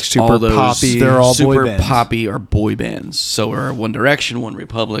 Degrees, That, like, super all those, poppy- They're all boy super bands. poppy are boy bands. So are One Direction, One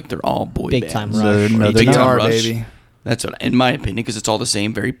Republic. They're all boy Big bands. Time So Rush. no, they're Big not. Time Are, Rush. baby. That's what, in my opinion, because it's all the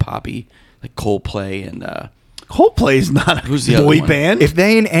same, very poppy, like Coldplay and Coldplay's not a Who's the other boy one? band. If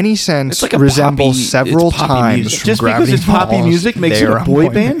they in any sense It's like a resemble poppy- several it's poppy times music. from just because Gravity it's poppy Falls, music makes it they're a boy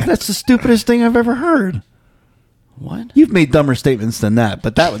band? That's the stupidest thing I've ever heard. what? You've made dumber statements than that,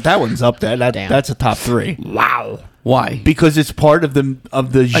 but that one's up there. Damn. That's a top 3. Wow. Why? Because it's part of the I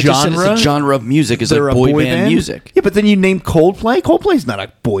just said genre. it's a genre of music. Is They're like a boy band music. Yeah, but then you name Coldplay. Coldplay's not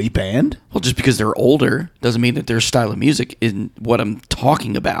a boy band. Well, just because they're older doesn't mean that their style of music isn't what I'm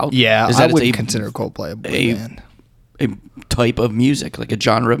talking about. Yeah, is I that it's wouldn't a- consider Coldplay a boy a- band. a type of music, like a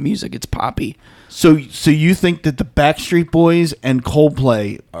genre of music. It's poppy. So you think that the Backstreet Boys and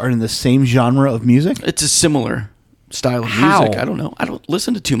Coldplay are in the same genre of music? It's a similar style of How? music. I don't know. I don't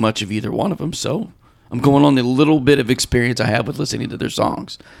listen to too much of either one of them, so I'm going on the little bit of experience I have with listening to their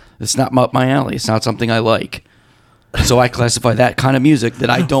songs. It's not up my alley. It's not something I like. So I classify that kind of music that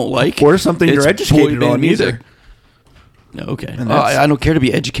I don't like, Or something it's you're educated boy band on either. No, okay. And Well, that's- I don't care to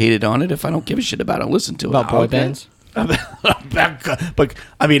be educated on it if I don't give a shit about it. I'll listen to it. About boy Okay. bands. But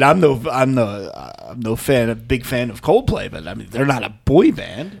I mean, I'm no fan, a big fan of Coldplay, but I mean, they're not a boy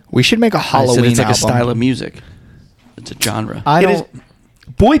band. We should make a I said Halloween it's like album. a style of music. It's a genre. I It don't. is-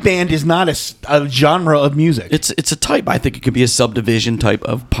 boy band is not a genre of music. It's a type. I think it could be a subdivision type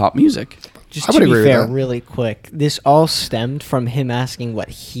of pop music. Just I to would be agree with fair, that. really quick, this all stemmed from him asking what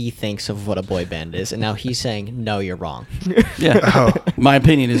he thinks of what a boy band is, and now he's saying, "No, you're wrong." Yeah. Oh. My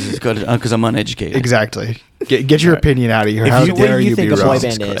opinion is as good because I'm uneducated. Exactly. Get your opinion out of here. If How you- What dare do you you think be a boy wrong?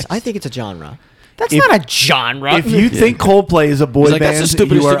 band is? Christ. I think it's a genre. That's If- not a genre. if you think Coldplay is a boy He's like, "That's band, the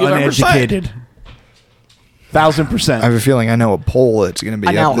stupidest you are thing you've ever said." uneducated. 1,000%. I have a feeling I know a poll that's going to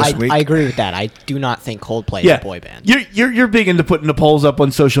be now up this week. I agree with that. I do not think Coldplay yeah, is a boy band. You're big into putting the polls up on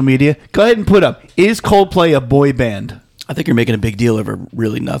social media. Go ahead and put up: is Coldplay a boy band? I think you're making a big deal over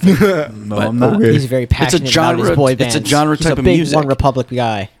really nothing. No, But I'm not. He's very passionate about his genre- boy it's a bands. genre He's type a of big music. One Republic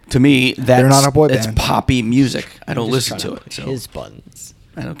guy. To me, that's not a boy it's band. poppy music. I don't Just listen to trying it. push So his buttons.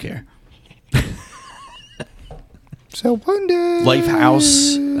 I don't care. So one day,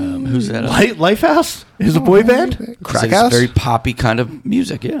 Lifehouse. Who's that? Lifehouse is a boy band. Crack It's House? very poppy kind of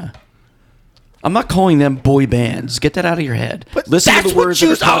music. Yeah. I'm not calling them boy bands. Get that out of your head. Listen to the words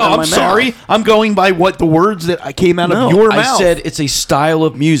that are coming out of I'm my sorry. mouth. I'm going by what the words that came out No, of your I mouth. said it's a style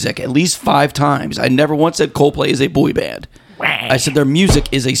of music at least 5 times. I never once said Coldplay is a boy band. I said their music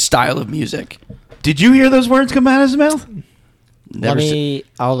is a style of music. Did you hear those words come out of his mouth? Never Let said- me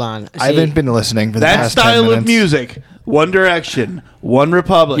hold on. I haven't been listening for the That past 10 style of minutes. music. One Direction, One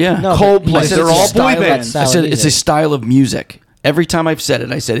Republic, Yeah. No, but Coldplay. he said They're it's a all boy style of bands. style. I said of it's a music. style of music. Every time I've said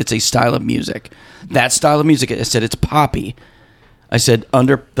it, I said it's a style of music. That style of music, I said it's poppy. I said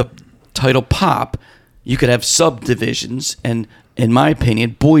under the title pop, you could have subdivisions, and in my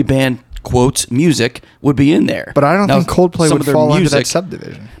opinion, boy band quotes music would be in there. But I don't Now, think Coldplay some would of their fall under that music-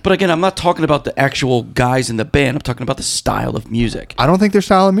 subdivision. But again, I'm not talking about the actual guys in the band. I'm talking about the style of music. I don't think their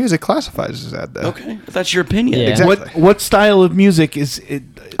style of music classifies as that, though. Okay, if that's your opinion. Yeah. Exactly. What style of music is it?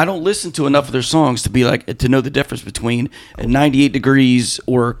 I don't listen to enough of their songs to be like to know the difference between 98 Degrees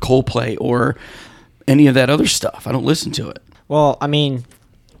or Coldplay or any of that other stuff. I don't listen to it. Well, I mean,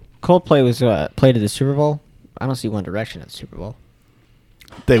 Coldplay was played at the Super Bowl. I don't see One Direction at the Super Bowl.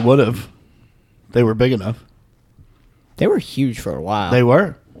 They would have. They were big enough. They were huge for a while. They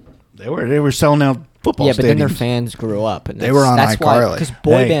were. They were selling out football Yeah, but then their stadiums. fans grew up, and They were on that's why iCarly. because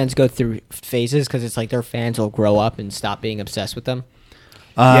boy Hey. bands go through phases because it's like their fans will grow up and stop being obsessed with them.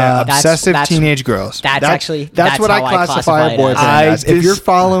 Yeah, That's- obsessive that's- teenage girls. that's actually- that's what that's I how I classify classify a boy it band as. as. If you're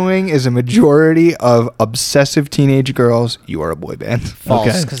following is a majority of obsessive teenage girls, you are a boy band. False,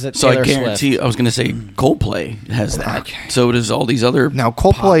 Okay. because So I guarantee. I was going to say Coldplay has that. So does all these other. Now,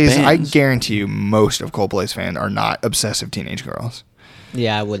 pop Coldplay's, I bands. guarantee you, most of Coldplay's fans are not obsessive teenage girls.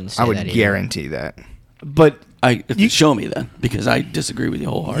 Yeah, I wouldn't say I would that either. guarantee that. But You show me then, because I disagree with you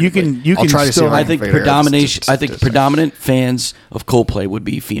wholeheartedly. you I'll can try to see still. if I can think figure out predomination. I think statistics. predominant fans of Coldplay would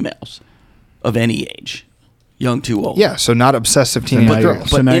be females, of any age, young to old. Yeah, so not obsessive teenage now you're-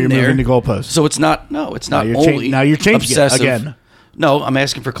 girls. So now in you're there- moving the goalposts. So it's not. No, it's not you're only. now you're changing it obsessive. again. No, I'm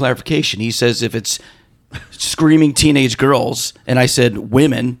asking for clarification. He says if it's screaming teenage girls, and I said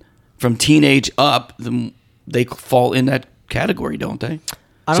women from teenage up, then they fall in that category, don't they?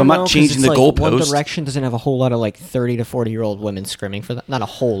 I So don't I'm know, not 'cause changing it's the like One goalpost. Direction doesn't have a whole lot of like 30 to 40-year-old women screaming for that. Not a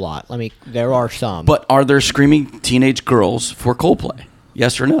whole lot. There are some. But are there screaming teenage girls for Coldplay?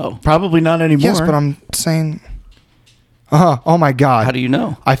 Yes or no? Probably not anymore. Yes, but I'm saying Oh my God. How do you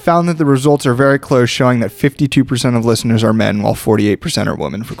know? I found that the results are very close, showing that 52% of listeners are men, while 48% are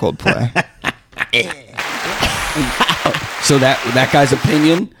women for Coldplay. So that guy's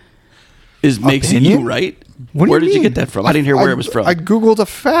opinion makes it you right. What do Where you did you mean? get that from? I didn't hear where it was from. I Googled a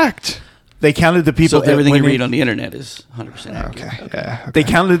fact. They counted the people So that everything you went read in- on the internet is 100% accurate. Okay. Yeah. Okay. They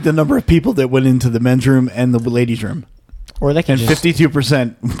counted the number of people that went into the men's room and the ladies' room. Or they can And just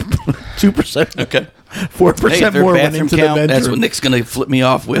 52%, 2%, Okay. 4% Hey, if their more went bathroom into the count, men's that's room. what Nick's going to flip me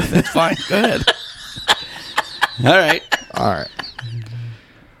off with. That's fine. Go ahead. All right. All right.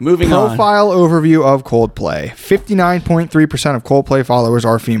 Moving on. Profile overview of Coldplay. 59.3% of Coldplay followers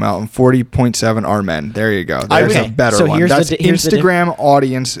are female and 40.7% are men. There you go. There's Okay, a better so one. here's the That's di- here's the diff- Instagram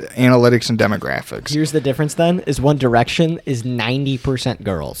audience analytics and demographics. Here's the difference then is One Direction is 90%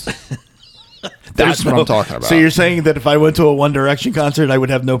 girls. That's what I'm talking about. So you're saying that if I went to a One Direction concert, I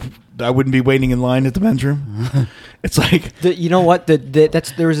wouldn't be waiting in line at the men's room? It's like You know what? There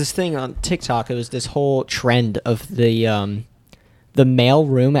was this thing on TikTok. It was this whole trend of the male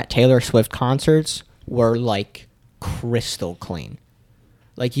room at Taylor Swift concerts were like crystal clean,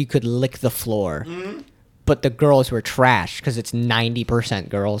 like you could lick the floor. But the girls were trash because it's 90%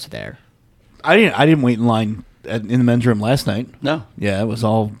 girls there. I didn't wait in line in the men's room last night. No. Yeah, it was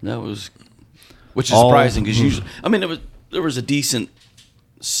all. No, it was, which is All- surprising because usually, I mean, there was a decent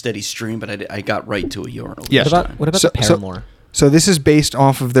steady stream, but I got right to a urinal. Yes. What about So- the Paramore? So this is based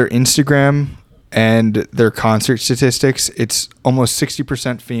off of their Instagram and their concert statistics. It's almost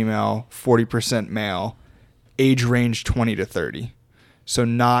 60% female, 40% male, age range 20 to 30. So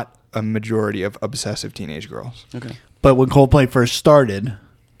not a majority of obsessive teenage girls. Okay. But when Coldplay first started,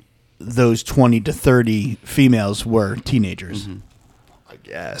 those 20 to 30 females were teenagers. I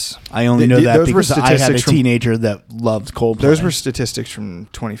guess. I only know that those were because I had a statistics from- teenager that loved Coldplay. Those were statistics from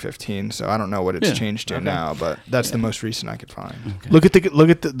 2015, so I don't know what it's Yeah. changed to now, but that's the most recent I could find. Look at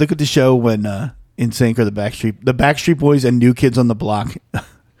the show when NSYNC or the Backstreet Boys and New Kids on the Block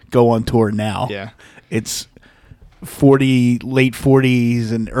go on tour now. Yeah. It's late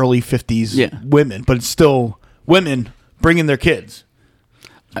 40s and early 50s Yeah. women, but it's still women bringing their kids.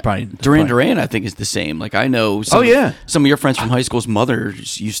 Probably Duran, I think, is the same. Like, I know some, Oh, yeah. some of your friends from high school's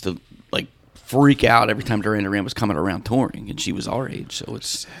mothers used to, like, freak out every time Duran was coming around touring, and she was our age, so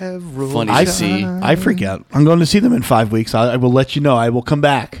it's funny I to see. I freak out. I'm going to see them in 5 weeks. I will let you know. I will come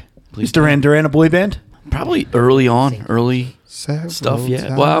back. Please Is Duran a boy band? Probably early stuff,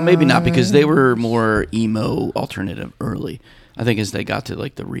 yeah. Well, maybe not, because they were more emo alternative early. I think as they got to,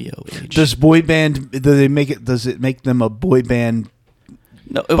 like, the Rio age. Does boy band? Does it make them a boy band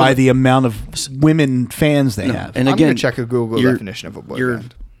No, by the amount of women fans they no. have? And I'm again, going to check a Google you're- definition of a boy you're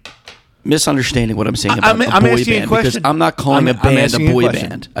band. misunderstanding what I'm saying about I'm a boy asking you a band, because question. I'm not calling I'm a band asking a you a boy question.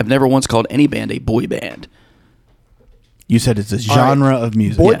 band. I've never once called any band a boy band. You said it's a genre of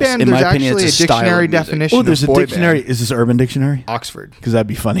music. Boy Yes, band, in there's my opinion, actually a it's a style of dictionary music. definition Oh, there's a of boy dictionary. band. Is this Urban Dictionary? Oxford. Because that'd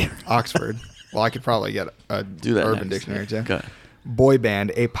be funnier. Oxford. Well, I could probably get a Do that Urban next. Dictionary too. Go ahead. Boy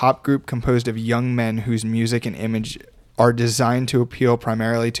band, a pop group composed of young men whose music and image are designed to appeal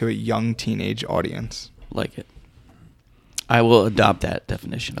primarily to a young teenage audience. Like it. I will adopt that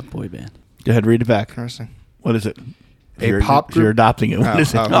definition of boy band. Go ahead, read it back. Interesting. What is it? A You're- pop if You're group? adopting it. What Oh,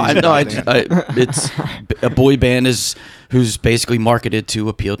 is it? oh. No, He's it's a boy band is who's basically marketed to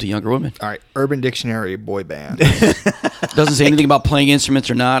appeal to younger women. All right, Urban Dictionary boy band. Doesn't say anything about playing instruments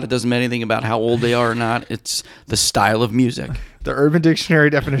or not. It doesn't say anything about how old they are or not. It's the style of music. The Urban Dictionary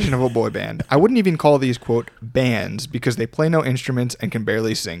definition of a boy band. I wouldn't even call these, quote, bands because they play no instruments and can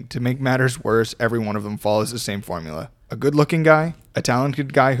barely sing. To make matters worse, every one of them follows the same formula. A good-looking guy, a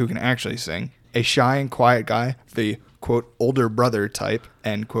talented guy who can actually sing, a shy and quiet guy, the, quote, older brother type,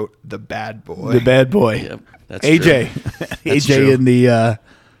 and, quote, the bad boy. The bad boy. Yep, that's AJ. That's AJ true. in the.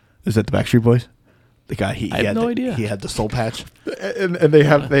 Is that the Backstreet Boys? The guy he I have had no the, idea. He had the soul patch. And they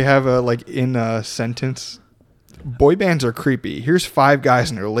have a, like, in a sentence, boy bands are creepy. Here's 5 guys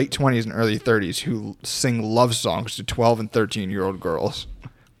in their late 20s and early 30s who sing love songs to 12 and 13-year-old girls.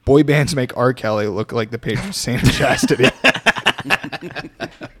 Boy bands make R. Kelly look like the patron saint of chastity.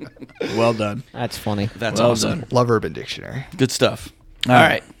 Well done. That's funny. That's Well awesome. done. Love Urban Dictionary. Good stuff. All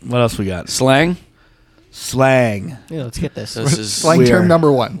right. What else we got? Slang. Slang. Yeah, let's get this. This is Slang We term are-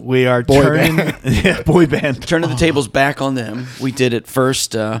 number 1. We are Boy turning. Yeah, boy band. turning the tables back on them. We did it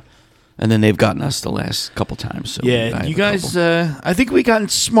first, and then they've gotten us the last couple times. So I Yeah, have you a guys. couple. I think we got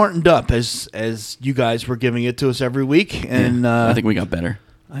smartened up as you guys were giving it to us every week, and I think we got better.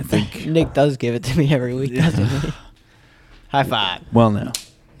 I think. Nick does give it to me every week, doesn't he? High five. Well, no.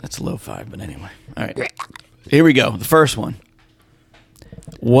 That's low 5, but anyway. All right. Here we go. The first one.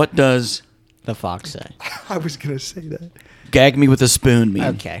 What does the fox say? I was gonna say that. Gag me with a spoon mean?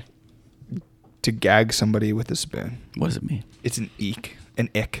 Okay. To gag somebody with a spoon. What does it mean? It's an eek. An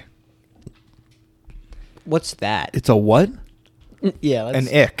ick. What's that? It's a what? Yeah. An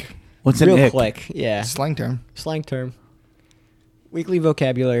ick. What's an real ick? quick. Yeah. Slang term. Slang term. Weekly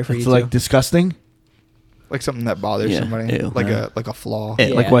vocabulary for It's you like two. disgusting. Like something that bothers Yeah, somebody. ew. Like a flaw.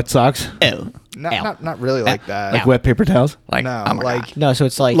 Ew. Like Yeah. wet socks. Ew. Not really like that. Like wet paper towels. Like, no, oh my like God. No, so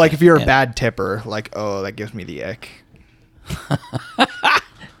it's like like if you're a yeah. bad tipper, like that gives me the ick.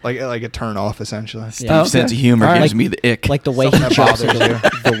 like a turn off essentially. Yeah. Steve's okay. sense of humor All right. gives me the ick. like the way he Something that jumps bothers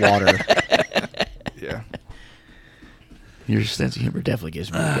into the water. Yeah. Your sense of humor definitely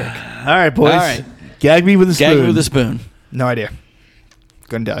gives me the ick. All right, boys. All right. Gag me with a spoon. Gag me with a spoon. No idea.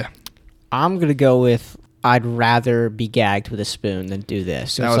 Couldn't tell you. I'm gonna go with I'd rather be gagged with a spoon than do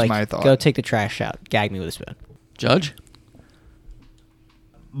this. So That it's was like, my thought. Go take the trash out. Gag me with a spoon. Judge?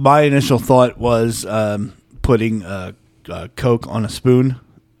 My initial thought was putting Coke on a spoon Do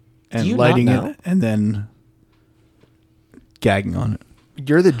and you lighting not know? it and then gagging on it.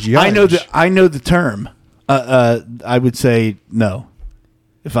 You're the judge. I know the term. I would say no.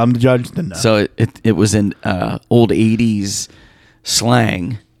 If I'm the judge, then no. So it was in old 80s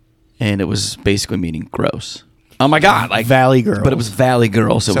slang, and it was basically meaning gross. Oh my God! Like Valley Girl. but it was Valley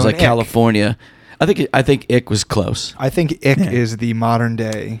Girl, so it was So like an ick. California. I think ick was close. I think ick Yeah. is the modern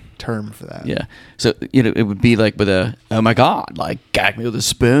day term for that. Yeah. So it would be like with a oh my God, like gag me with a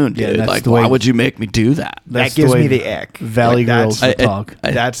spoon, Yeah, dude. that's Like the why way- would you make me do that? That's That gives the way me the ick. Valley Like, Girls that's- will talk.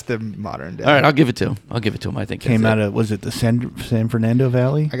 That's the modern day. All right, I'll give it to him. I think Came that's out it. of, was it the San Fernando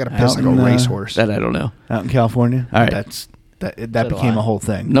Valley? I got to piss Out like a in, racehorse. that. I don't know. Out in California. All right. That So became do I. a whole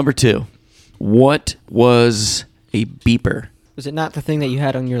thing. Number 2. What was a beeper? Was it not the thing that you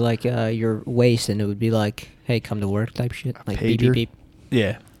had on your like your waist and it would be like, "Hey, come to work" type shit? Like beep beep pager? beep.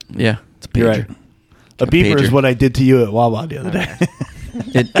 Yeah, Yeah, it's a pager. you're right. A beeper is pager. what I did to you at Wawa the other day.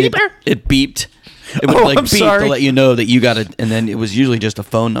 It beeped. It would Oh, like I'm beep sorry. to let you know that you got it, and then it was usually just a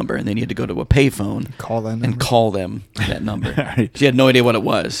phone number, and then you had to go to a payphone Call that and number. call them that number. All right. She had no idea what it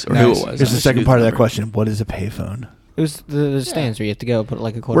was or who Nice. it was. Here's the She second knew part of that number. question. What is a payphone? It was the stands where you have to go put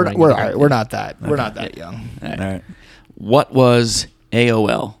like a quarter. We're in, we're you all get right. it. We're not that. We're not that young. All right. All right. What was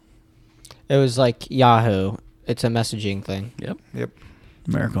AOL? It was like Yahoo. It's a messaging thing. Yep. Yep.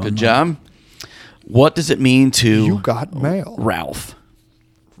 America. Good Online. job. What does it mean to You got mail. Ralph?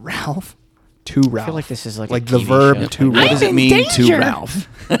 Ralph. To Ralph. I feel like this is like a the TV verb show. to What Ralph. does it mean to Ralph?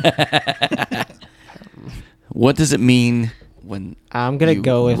 What does it mean when I'm gonna you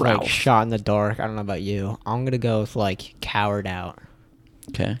go with Ralph? like shot in the dark. I don't know about you. I'm gonna go with like cowered out.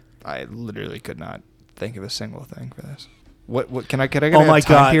 Okay. I literally could not think of a single thing for this. What can I get? Oh my a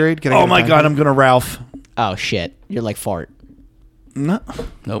time god. Period? Can I Oh get a my time god. period? I'm gonna Ralph. Oh shit! You're like fart. No.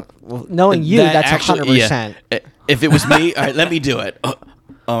 Nope. Well, knowing you, That that's actually- 100%. yeah. If it was me, all right, let me do it.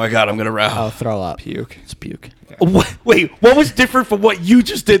 Oh my god, I'm gonna Ralph. Oh, throw up. Puke. It's puke. Wait, what was different from what you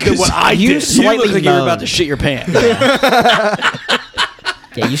just did than what I you did? You slightly look like you were about moaned. to shit your pants.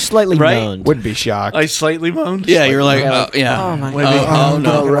 Yeah, you slightly Right? moaned. Wouldn't be shocked. I slightly moaned. Yeah, you're like, Yeah, like, yeah. oh my Maybe, God. Oh,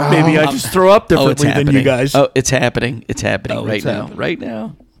 no. Ralph. Maybe I just throw up Oh, it's differently than happening. you guys. Oh, it's happening. It's happening Oh, right it's now. happening. Right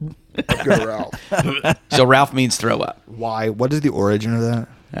now. Good Ralph. So Ralph means throw up. Why? What is the origin of that?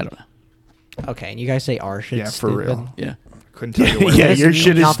 I don't know. Okay, and you guys say our shit. Yeah, for real. Yeah. Couldn't tell you where. Yeah, it is. your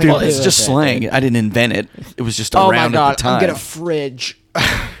shit is Nothing stupid. Well, to it's do just with it. slang. I didn't invent it. It was just Oh my around god, at the time. I'm gonna fridge.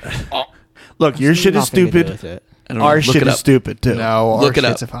 Look, your shit is Nothing to do stupid. with it. I don't know. Our Look shit it is up. stupid too. No, Look our it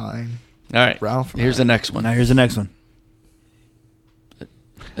shit's up. fine. All right. Ralph. Here's the next one. Now here's the next one.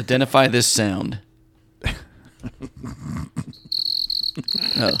 Identify this sound.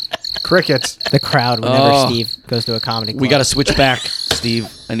 Oh. Crickets. The crowd whenever Oh. Steve goes to a comedy club. We got to switch back, Steve.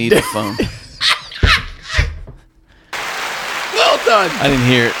 I need the phone. Well done. I didn't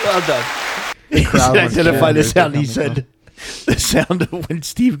hear it. Well done. The crowd wants Identify to the go to sound. He comedy said the sound of when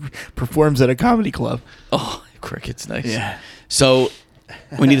Steve performs at a comedy club. Oh, cricket's nice. Yeah. So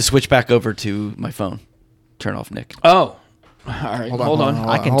we need to switch back over to my phone. Turn off Nick. Oh. All right. Hold on.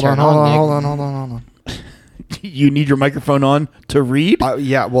 I can hold turn on, on, hold Nick. on, hold on, hold on. You need your microphone on to read?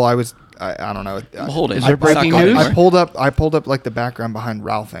 Yeah, well, I don't know. Well, hold it. Is there It's not breaking going news? anywhere. I pulled up like the background behind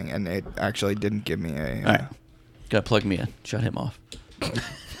Ralphing, and it actually didn't give me a. All right. Gotta plug me in. Shut him off.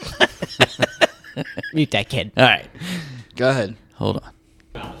 Mute that kid. All right. Go ahead. Hold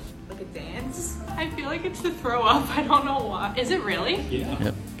on. Like a dance? I feel like it's to throw up. I don't know why. Is it really?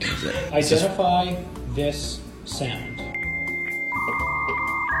 Yep. That's it. Identify this sound.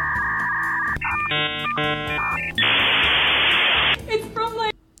 It's from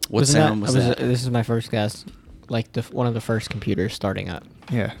like. What Wasn't sound was that? This is my first guess. Like one of the first computers starting up.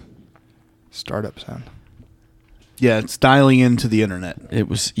 Yeah. Startup sound. Yeah, it's dialing into the internet. It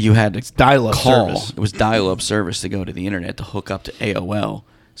was you had to dial-up call. service. It was dial-up service to go to the internet to hook up to AOL,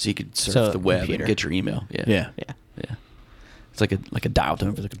 so you could surf the web computer. and get your email. Yeah, Yeah. yeah. It's like a dial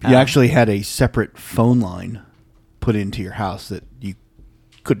tone for the computer. You actually had a separate phone line put into your house that you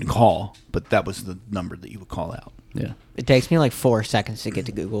couldn't call, but that was the number that you would call out. Yeah. It takes me like 4 seconds to get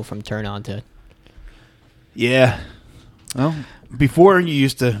to Google from turn on to. Yeah. Well, before you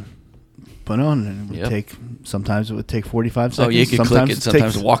used to put on, and it would take. Sometimes it would take 45 seconds. Oh, you could sometimes click it.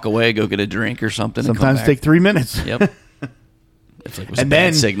 Sometimes walk away, go get a drink or something. Sometimes and come back. take 3 minutes. Yep. It's like it was And a bad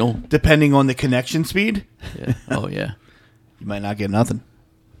then, signal. depending on the connection speed, Yeah. Oh yeah. you might not get nothing.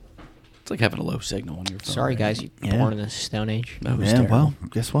 It's like having a low signal on your phone. Sorry, right? guys, you Yeah. born in the Stone Age. That was Yeah. terrible. Well,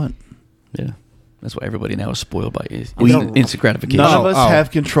 guess what? Yeah. That's why everybody now is spoiled by We- instant gratification. None of us Oh. have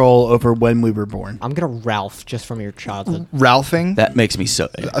control over when we were born. I'm gonna Ralph just from your childhood. Ralphing. That makes me so.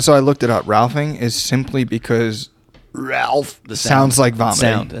 So I looked it up. Ralphing is simply because Ralph The sounds like vomiting.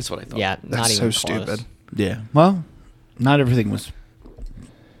 Sound. That's what I thought. Yeah, not That's even so close. stupid. Yeah. Well, not everything was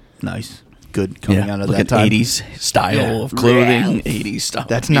nice, good coming out of Look that at time. 80s style Yeah. of clothing. Ralph. 80s style.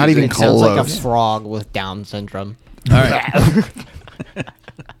 That's of not music. even It sounds like a Colos. frog with Down syndrome. All right.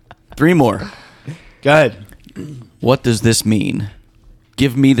 3 more. Go ahead. What does this mean?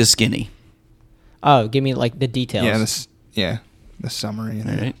 Give me the skinny. Oh, give me like the details. The summary. And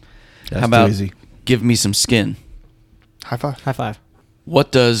All right. That's How about too easy. give me some skin? High five. High five.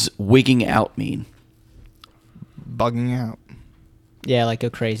 What does wigging out mean? Bugging out. Yeah, like go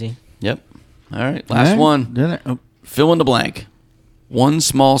crazy. Yep. All right. Last All right. one. Did it? Oh. Fill in the blank. One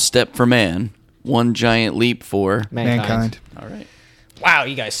small step for man, one giant leap for. Mankind. All right. Wow,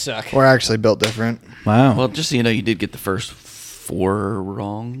 you guys suck. We're actually built different. Wow. Well, just so you know, you did get the first 4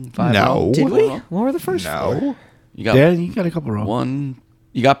 wrong. 5 No. wrong. Did Four we? wrong. What were the first No. four? You got yeah, you got a couple wrong. one.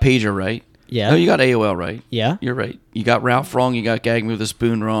 You got pager right. Yeah. No, you got AOL right. Yeah. You're right. You got Ralph wrong. You got gag me with a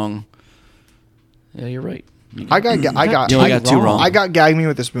spoon wrong. Yeah, you're right. I got. You only got 2 wrong. I got gag me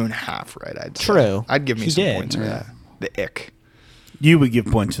with a spoon half right. I'd say. True. I'd give me He some did. points for Yeah. that. The ick. You would give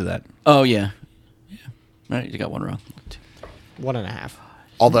points to that. Oh yeah. Yeah. All right. You got 1 wrong. 1.5.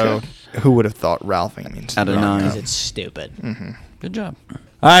 Although, who would have thought Ralphing means Out of wrong? 9. Because it's stupid. Good job. All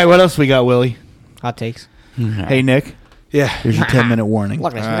right, what else we got, Willie? Hot takes. Hey, Nick. Yeah. Here's your 10-minute warning.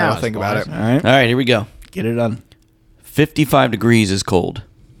 Look at this All right, now. I'll think about it. All right, All right. Here we go. get it done. 55 degrees is cold.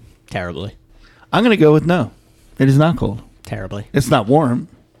 Terribly. I'm going to go with no. It is not cold. Terribly. It's not warm.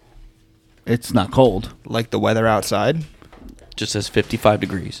 It's not cold. Like the weather outside. Just says 55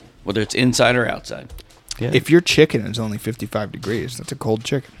 degrees, whether it's inside or outside. Yeah. If your chicken is only 55 degrees, that's a cold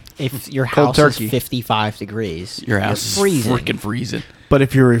chicken. If your Cold house turkey. is 55 degrees, your you're house is freezing. freaking freezing. But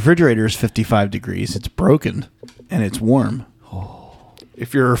if your refrigerator is 55 degrees, it's broken and it's warm.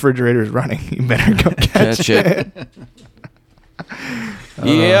 If your refrigerator is running, you better go catch Catch it. it.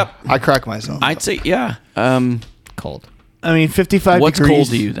 Yep. I crack myself. I'd say yeah. Cold. I mean, 55 What's degrees. cold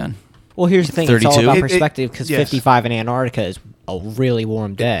to you then? Well, here's the thing. It's all 32? about It- perspective because yes. 55 in Antarctica is a really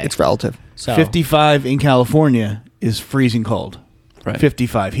warm day. It's relative. so 55 in California is freezing cold. Right.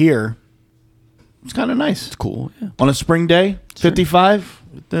 55 here, it's kind of nice. It's cool. Yeah. On a spring day, 55,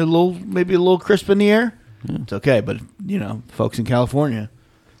 with maybe a little crisp in the air. It's okay, but folks in California,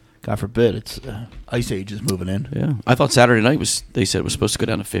 God forbid, it's ice age is moving in. Yeah. I thought Saturday night they said it was supposed to go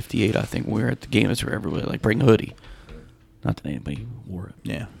down to 58. I think when we were at the game. That's where everybody like bring a hoodie. Not that anybody wore it.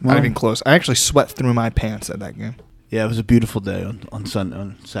 Yeah, Not even close. I actually sweat through my pants at that game. yeah, it was a beautiful day on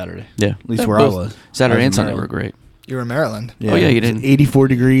Saturday. Yeah. At least where I Both was. Saturday I and was in Sunday were Maryland. great. You were in Maryland. Yeah, Oh, yeah, you it was didn't- 84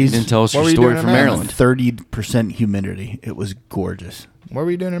 degrees. You didn't tell us What your were you story doing in from Maryland? Maryland. 30% humidity. It was gorgeous. What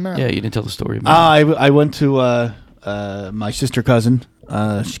were you doing in Maryland? Yeah, you didn't tell the story. Of Maryland. I went to my sister cousin.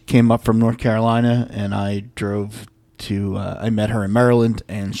 She came up from North Carolina, and I drove to. I met her in Maryland,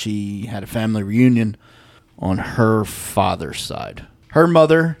 and she had a family reunion on her father's side. Her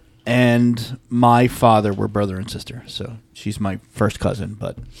mother and my father were brother and sister, so she's my first cousin,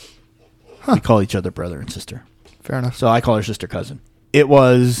 but we call each other brother and sister. Fair enough. So I call her sister cousin. It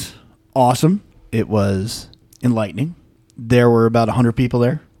was awesome. It was enlightening. There were about 100 people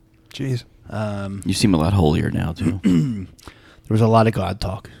there. Jeez. You seem a lot holier now too. There was a lot of God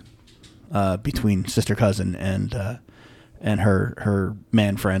talk between sister cousin and her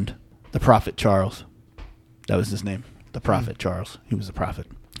man friend, the prophet Charles. That was his name, the prophet Charles. He was a prophet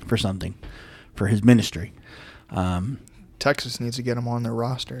for something, for his ministry. Texas needs to get him on their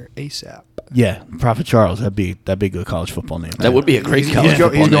roster ASAP. Yeah, Prophet Charles. That'd be a good college football name. That would be a great college He's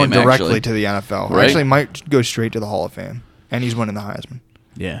football going name, directly actually. to the NFL. Right? Actually, might go straight to the Hall of Fame. And he's winning the Heisman.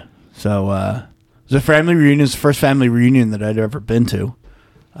 Yeah. So it was a family reunion. It's the first family reunion that I'd ever been to.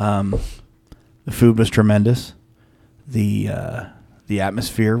 The food was tremendous. The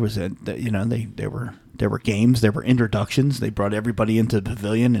atmosphere was there were games, there were introductions. They brought everybody into the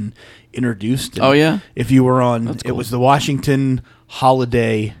pavilion and introduced. And Oh, yeah? if you were on, That's it cool. was the Washington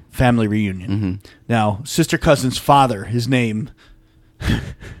Holiday Family Reunion. Mm-hmm. Now, sister cousin's father, his name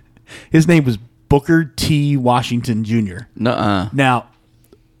was Booker T. Washington Jr. Nuh-uh. Now,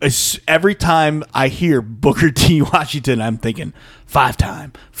 every time I hear Booker T. Washington, I'm thinking five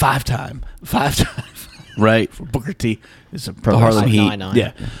time. Right. For Booker T. is a The Harlem Heat. 9-9.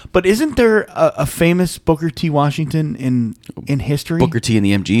 Yeah, but isn't there a famous Booker T. Washington in history? Booker T and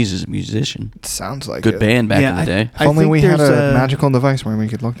the MGs is a musician. It sounds like Good it. band back Yeah, in the day. If only think we had there's a magical device where we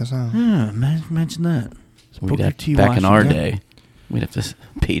could look this up. Imagine that. We'd Booker have, T. back in our Washington. day, we'd have to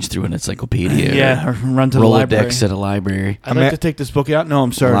page through an encyclopedia. Yeah, or run to the library. Rolodex at a library. I'd like to take this book out. No,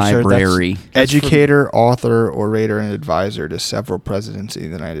 I'm sorry, sir. Library. That's for- Educator, author, orator, and advisor to several presidents of the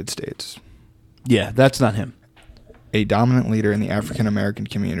United States. Yeah, that's not him. A dominant leader in the African American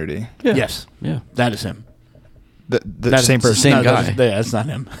community. Yeah. Yes, Yeah. that is him. The That's same the person. same No, guy. that's not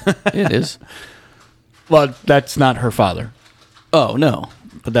him. It is. Well, that's not her father. Oh, no.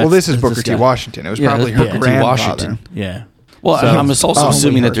 But that's, Well, this is that's Booker T. guy. Washington. It was Yeah, probably that's her Booker T. grandfather. Washington. Yeah. Well, So- I'm also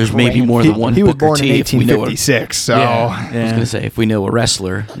assuming that there's maybe more than one He was Booker born in T. If we know a, 1856, so Yeah. I was going to say, if we know a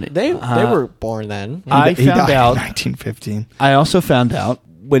wrestler. They were born then. I he found died out. in 1915. I also found out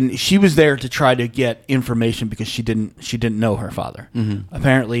when she was there to try to get information because she didn't know her father. Mm-hmm.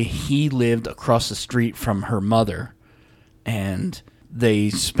 Apparently, he lived across the street from her mother, and they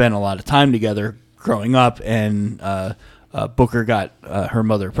spent a lot of time together growing up. And Booker got her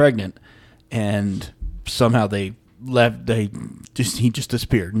mother pregnant, and somehow they left. He just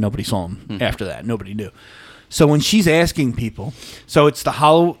disappeared. Nobody saw him after that. Nobody knew. So when she's asking people, so it's the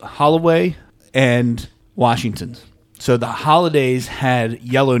Holloway and Washington's. So the Holidays had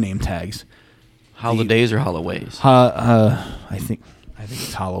yellow name tags. Holidays or Holloways? I think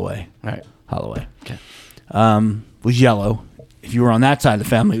it's Holloway. All right. Holloway Okay. was yellow. If you were on that side of the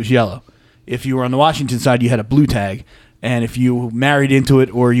family, it was yellow. If you were on the Washington side, you had a blue tag. And if you married into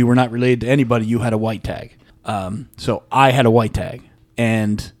it or you were not related to anybody, you had a white tag. So I had a white tag.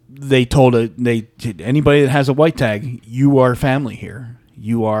 And they told anybody that has a white tag, you are family here.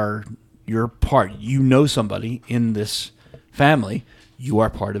 You're part. You know somebody in this family. You are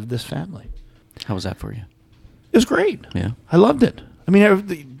part of this family. How was that for you? It was great. Yeah. I loved it. I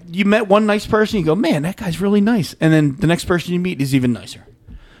mean, you met one nice person, you go, man, that guy's really nice. And then the next person you meet is even nicer.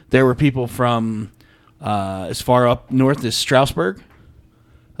 There were people from as far up north as Stroudsburg,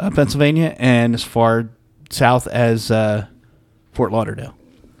 Pennsylvania, and as far south as Fort Lauderdale.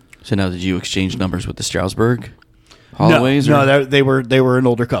 So now, did you exchange numbers with the Stroudsburg Holloways? No, they were an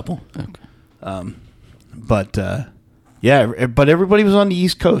older couple. Okay. But but everybody was on the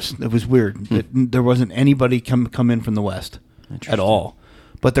East Coast. It was weird. There wasn't anybody come in from the West at all.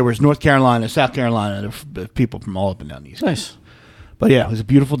 But there was North Carolina, South Carolina, there were people from all up and down the East Coast. Nice. But yeah, it was a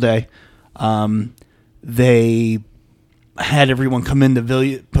beautiful day. They had everyone come in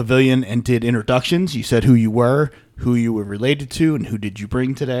the pavilion and did introductions. You said who you were related to, and who did you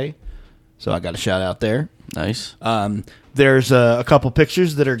bring today. So I got a shout out there. Nice. There's a couple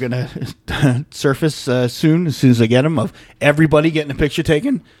pictures that are going to surface soon, as soon as I get them, of everybody getting a picture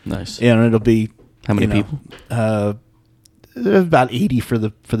taken. Nice. And it'll be How many people? About 80 for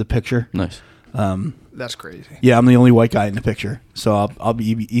the picture. Nice. That's crazy. Yeah, I'm the only white guy in the picture, so I'll be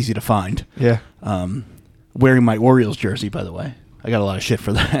easy to find. Yeah. Wearing my Orioles jersey, by the way. I got a lot of shit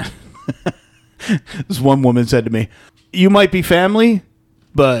for that. This one woman said to me, "You might be family,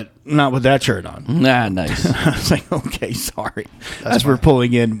 but not with that shirt on." Nah, nice. I was like, okay, sorry. As we're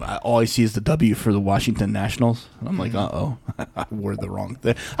pulling in, all I see is the W for the Washington Nationals. And I'm like, uh-oh, I wore the wrong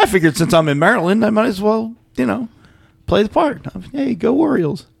thing. I figured since I'm in Maryland, I might as well, play the part. Hey, go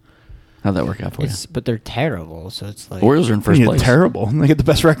Orioles. How'd that work out for you? But they're terrible, so it's like Orioles are in first Yeah, place. terrible. They get the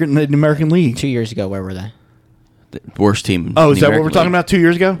best record in the American League. 2 years ago. Where were they? The worst team. Oh, in is the that what we're American talking League. about 2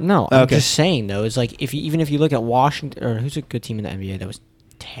 years ago? No, I'm Okay. just saying though. It's like even if you look at Washington, or who's a good team in the NBA that was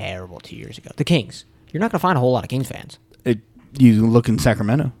terrible 2 years ago? The Kings. You're not gonna find a whole lot of Kings fans. You look in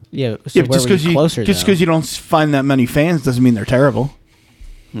Sacramento. Yeah, so Yeah, but where were you closer? just though? because you don't find that many fans doesn't mean they're terrible.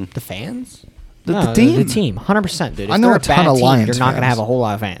 The fans? The team. The team, 100%, dude. If I know they're a ton bad of team, Lions you're not gonna fans. have a whole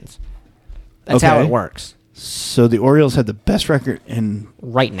lot of fans. That's how Okay. it works. So the Orioles had the best record in.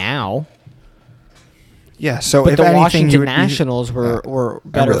 Right now, Yeah. So but if the anything, Washington you would, Nationals were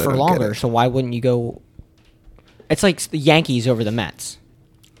better really for don't get longer. it. So why wouldn't you go? It's like the Yankees over the Mets.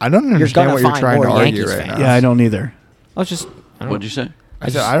 I don't understand gonna what you're find trying to more argue Yankees right fans. now. Yeah, I don't either. I was just. I don't- What'd you say? I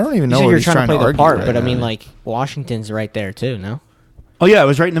don't even You know said what you're he's trying to play to the argue part, right but I now. mean, like Washington's right there too. No. Oh yeah, I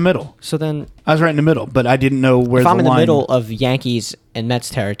was right in the middle. So then, I was right in the middle, but I didn't know where if the I'm in the line- middle of Yankees and Mets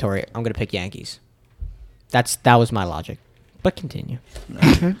territory, I'm going to pick Yankees. That was my logic. But continue.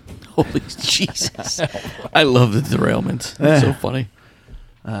 Holy Jesus! I love the derailment. It's so funny.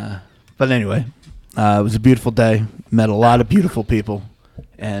 But anyway, it was a beautiful day. Met a lot of beautiful people,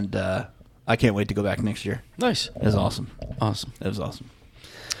 and I can't wait to go back next year. Nice. It was awesome. Awesome. It was awesome.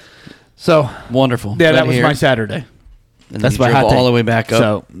 So Wonderful. yeah, Glad that to was hear my it. Saturday. And That's then you my hot drove all take. the way back up.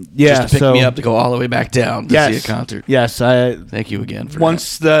 So yeah, just to pick so, me up to go all the way back down to see a concert. Yes, Thank you again for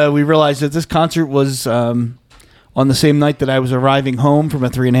once we realized that this concert was on the same night that I was arriving home from a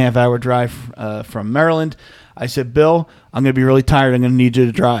 3.5-hour drive from Maryland. I said, Bill, I'm going to be really tired. I'm going to need you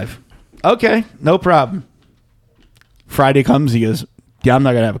to drive. Okay, no problem. Friday comes, he goes, yeah, I'm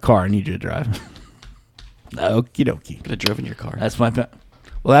not going to have a car. I need you to drive. Okie dokie. Could have driven your car. That's my plan.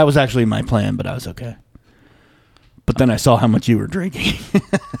 Well, that was actually my plan, but I was okay. But then I saw how much you were drinking.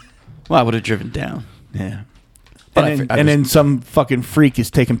 Well, I would have driven down. Yeah. But And then some fucking freak is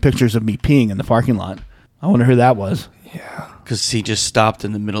taking pictures of me peeing in the parking lot. I wonder who that was. Because he just stopped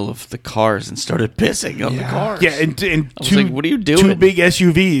in the middle of the cars and started pissing on the cars. Yeah, and I was two, like, what are you doing? Two big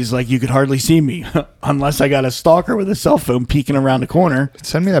SUVs, like you could hardly see me unless I got a stalker with a cell phone peeking around the corner.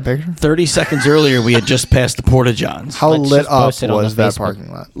 Send me that picture. 30 seconds earlier, we had just passed the Porta Johns. How Let's lit just up post it on was the that Facebook.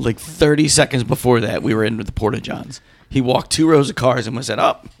 parking lot? Like 30 seconds before that, we were in with the Porta Johns. He walked 2 rows of cars and we said,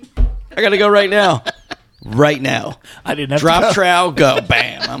 "Up, I gotta go right now, right now." I didn't have Drop to go. trow, go,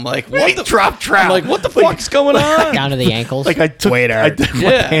 bam. I'm like, what the drop trout. I'm like, what the fuck's going on? Down to the ankles. Like I took I took my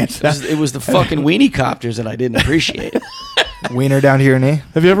Yeah, pants it was, down. it was the fucking weenie copters that I didn't appreciate. Wiener down to your knee.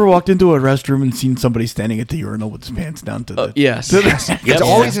 Have you ever walked into a restroom and seen somebody standing at the urinal with his pants down to the? Yes, to the- Yep.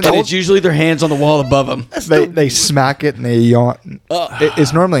 always an and old- it's usually their hands on the wall above them. They smack it and they yawn.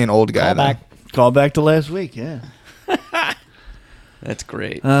 It's normally an old guy. Call though. back. Call back to last week. Yeah. That's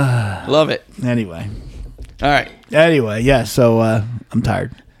great. Love it. Anyway. All right. Anyway, yeah. So I'm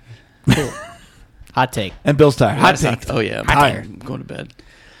tired, Hot take. and Bill's tired. Hot That's not- take. oh yeah, I'm Tired. I'm going to bed.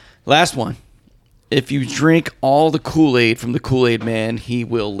 Last one. If you drink all the Kool-Aid from the Kool-Aid Man, he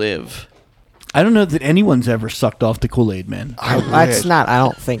will live. I don't know that anyone's ever sucked off the Kool-Aid Man. That's wish. not. I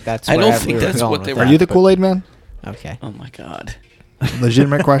don't think that's. I don't where think we were that's going what with they that. were- Are you the Kool-Aid man? Okay. Oh my God.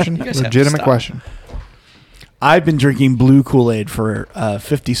 Legitimate question. guys have to Legitimate stop. question. I've been drinking blue Kool-Aid for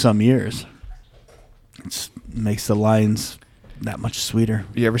 50-some years. It makes the lines that much sweeter.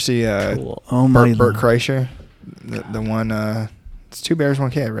 You ever see Cool. Oh my! Bert Kreischer? The one. It's 2 Bears,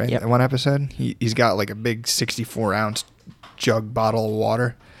 1 Kid, right? Yep. The one episode. He's got like a big 64-ounce jug bottle of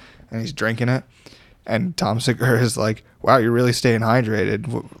water, and he's drinking it. And Tom Segura is like, "Wow, you're really staying hydrated.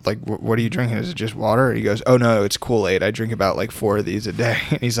 What are you drinking? Is it just water?" And he goes, "Oh no, it's Kool-Aid. I drink about like 4 of these a day."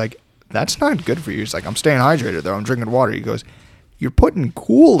 And he's like, "That's not good for you." He's like, "I'm staying hydrated though. I'm drinking water." He goes, "You're putting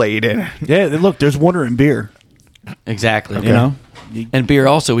Kool-Aid in it." Yeah, look, there's water in beer. Exactly. You know, And beer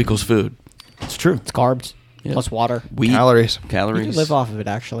also equals food. it's true. It's carbs Yeah. plus water. Wheat, Calories. calories. You can live off of it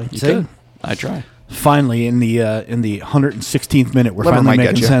actually. You See? could. I try. Finally, in the 116th minute, we're Liver finally might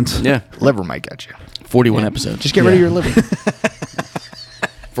get making you. sense. Yeah. Liver might get you. 41 episodes. Just get rid of your liver.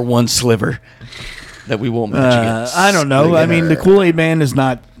 For one sliver that we won't mention. yet. I don't know. I mean, the Kool-Aid Man is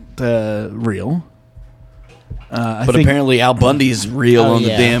not real. I But think, apparently Al Bundy is real Oh, on the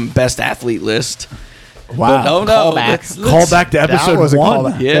yeah. damn best athlete list. wow. But no, Call back. Call back to That episode was a 1.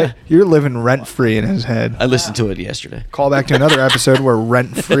 callback. Yeah. You're living rent free in his head. I listened to it yesterday. Call back to another episode where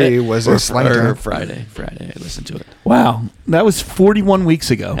rent free was a slang Or term. Friday. I listened to it. Wow, that was 41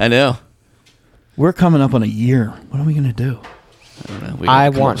 weeks ago. I know. We're coming up on a year. What are we gonna do? I don't know. We gotta I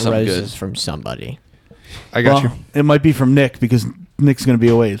come up want with something roses good. from somebody. I got Well, you. it might be from Nick because Nick's gonna be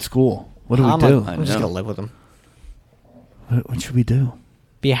away at school. What do we do? I'm just know. gonna live with them. What should we do?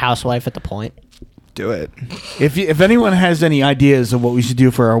 Be a housewife at the point. Do it. If anyone has any ideas of what we should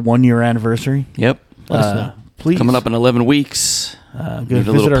do for our 1-year anniversary, Yep. Let us know. please Coming up in 11 weeks. go Need a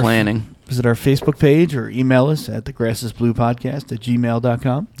visit little our- planning. Visit our Facebook page or email us at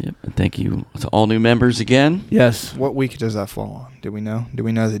thegrassisbluepodcast@gmail.com. Yep. And thank you to all new members again. Yes, What week does that fall on? Do we know? Do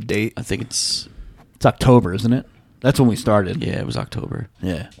we know the date? I think it's, it's October, isn't it? That's when we started. yeah, it was October.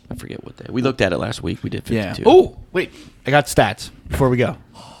 Yeah. I forget what day. We looked at it last week. We did 52. Yeah. Oh, wait. I got stats before we go.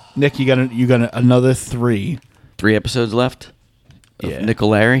 Nick, you got another 3. 3 episodes left of Yeah.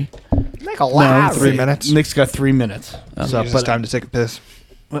 Nicolari. No, 3 minutes. Nick's got 3 minutes. So, It's time to take a piss.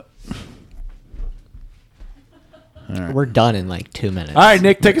 We're done in like 2 minutes. all right,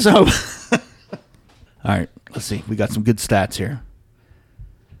 Nick, take us home. All right, let's see. We got some good stats here.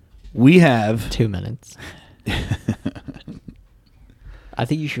 We have 2 minutes. I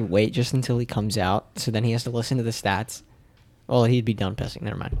think you should wait just until he comes out, so then he has to listen to the stats. Well, he'd be done pissing.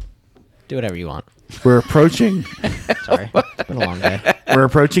 Never mind. Do whatever you want. We're approaching. Sorry. It's been a long day. We're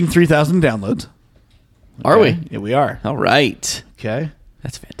approaching 3,000 downloads. Are we? Yeah, we are. All right. Okay.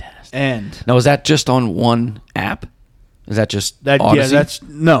 That's fantastic. And Now, is that just on one app? Is that just that Odyssey? that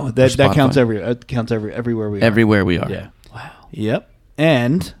Spotify? counts everywhere we are. Everywhere we are. Yeah. Wow. Yep.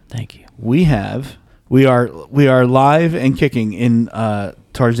 And Thank you. we are live and kicking in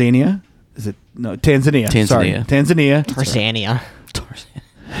Tanzania. Is it Tanzania? Tanzania. Sorry. Tanzania. Tarzania.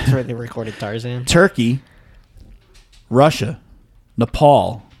 That's where they recorded Tarzan. Turkey, Russia,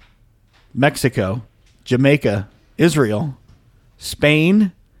 Nepal, Mexico, Jamaica, Israel,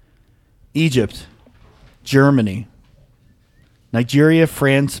 Spain, Egypt, Germany, Nigeria,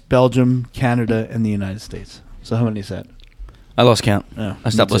 France, Belgium, Canada, and the United States. So how many is that? I lost count. Oh, I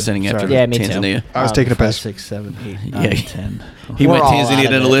stopped me too. listening after Sorry. Yeah, me too. Tanzania. I was taking a 5, piss. 6, 7, 8, Yeah. 9, 10. He We're went all Tanzania out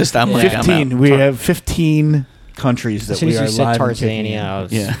to of the it. list. I'm like, I'm 15. out. We have 15 countries that As soon we as are you said live and kicking Tarzania, in. I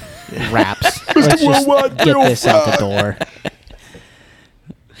was Yeah. raps. Let's just get this out the door.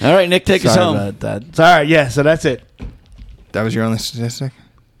 All right, Nick, take us Sorry home. about that. It's all right. Yeah, so that's it. That was your only statistic?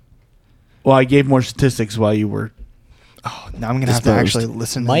 Well, I gave more statistics while you were. Oh, now I'm going to have to Disposed. actually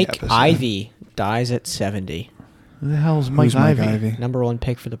listen to Mike the episode. Ivy dies at 70. Who the hell is Who's Mike Ivy? Number 1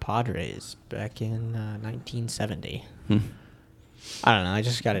 pick for the Padres back in 1970. I don't know. I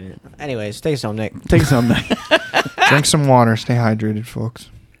just got it. Anyways, take us home, Nick. Take some. Drink some water. Stay hydrated, folks.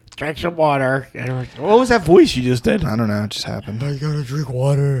 Drink some water. What was that voice you just did? I don't know. It just happened. I gotta drink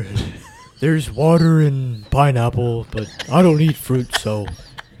water. There's water in pineapple, but I don't eat fruit, so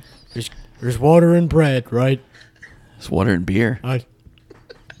there's water in bread, right? It's water and beer.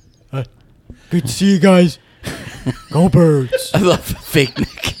 Good to see you guys. Go Birds. I love fake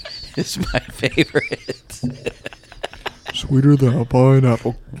Nick. It's my favorite. Sweeter than a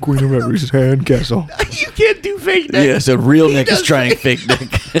pineapple. Queen of every sandcastle. You can't do fake Nick. Yeah, so real Nick is trying fake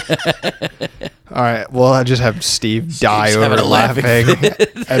Nick. All right. Well, I just have Steve die Steve's over having a laughing laughing,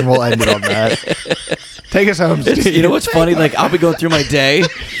 and we'll end it on that. Take us home, Steve. You know what's funny? Like, I'll be going through my day,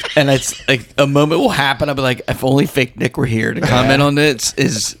 and it's like a moment will happen. I'll be like, if only fake Nick were here to comment on this.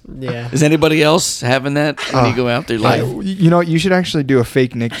 Is anybody else having that when you go out there? Like, You know, you should actually do a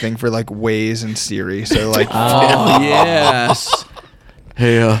fake Nick thing for like Waze and Siri. So like, oh yes.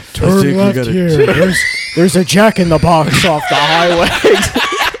 Hey, Turn left here. There's a Jack in the Box off the highway.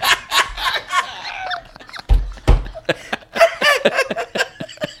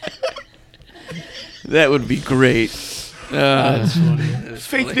 that would be great.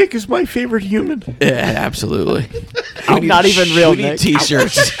 Fake Nick is my favorite human. Yeah, absolutely. I'm not even real We need Nick.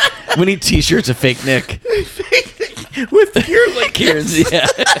 T-shirts. We need T-shirts of fake Nick. With pure like Kieran's, yeah.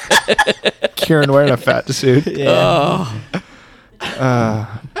 Kieran wearing a fat suit. Oh, All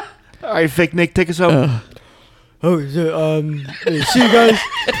right, fake Nick, take us home. See you guys.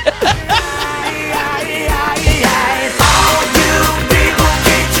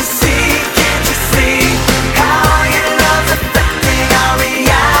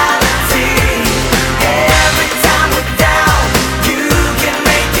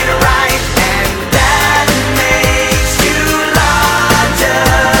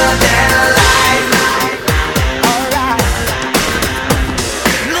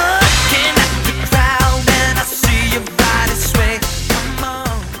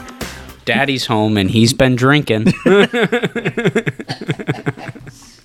 Daddy's home and he's been drinking.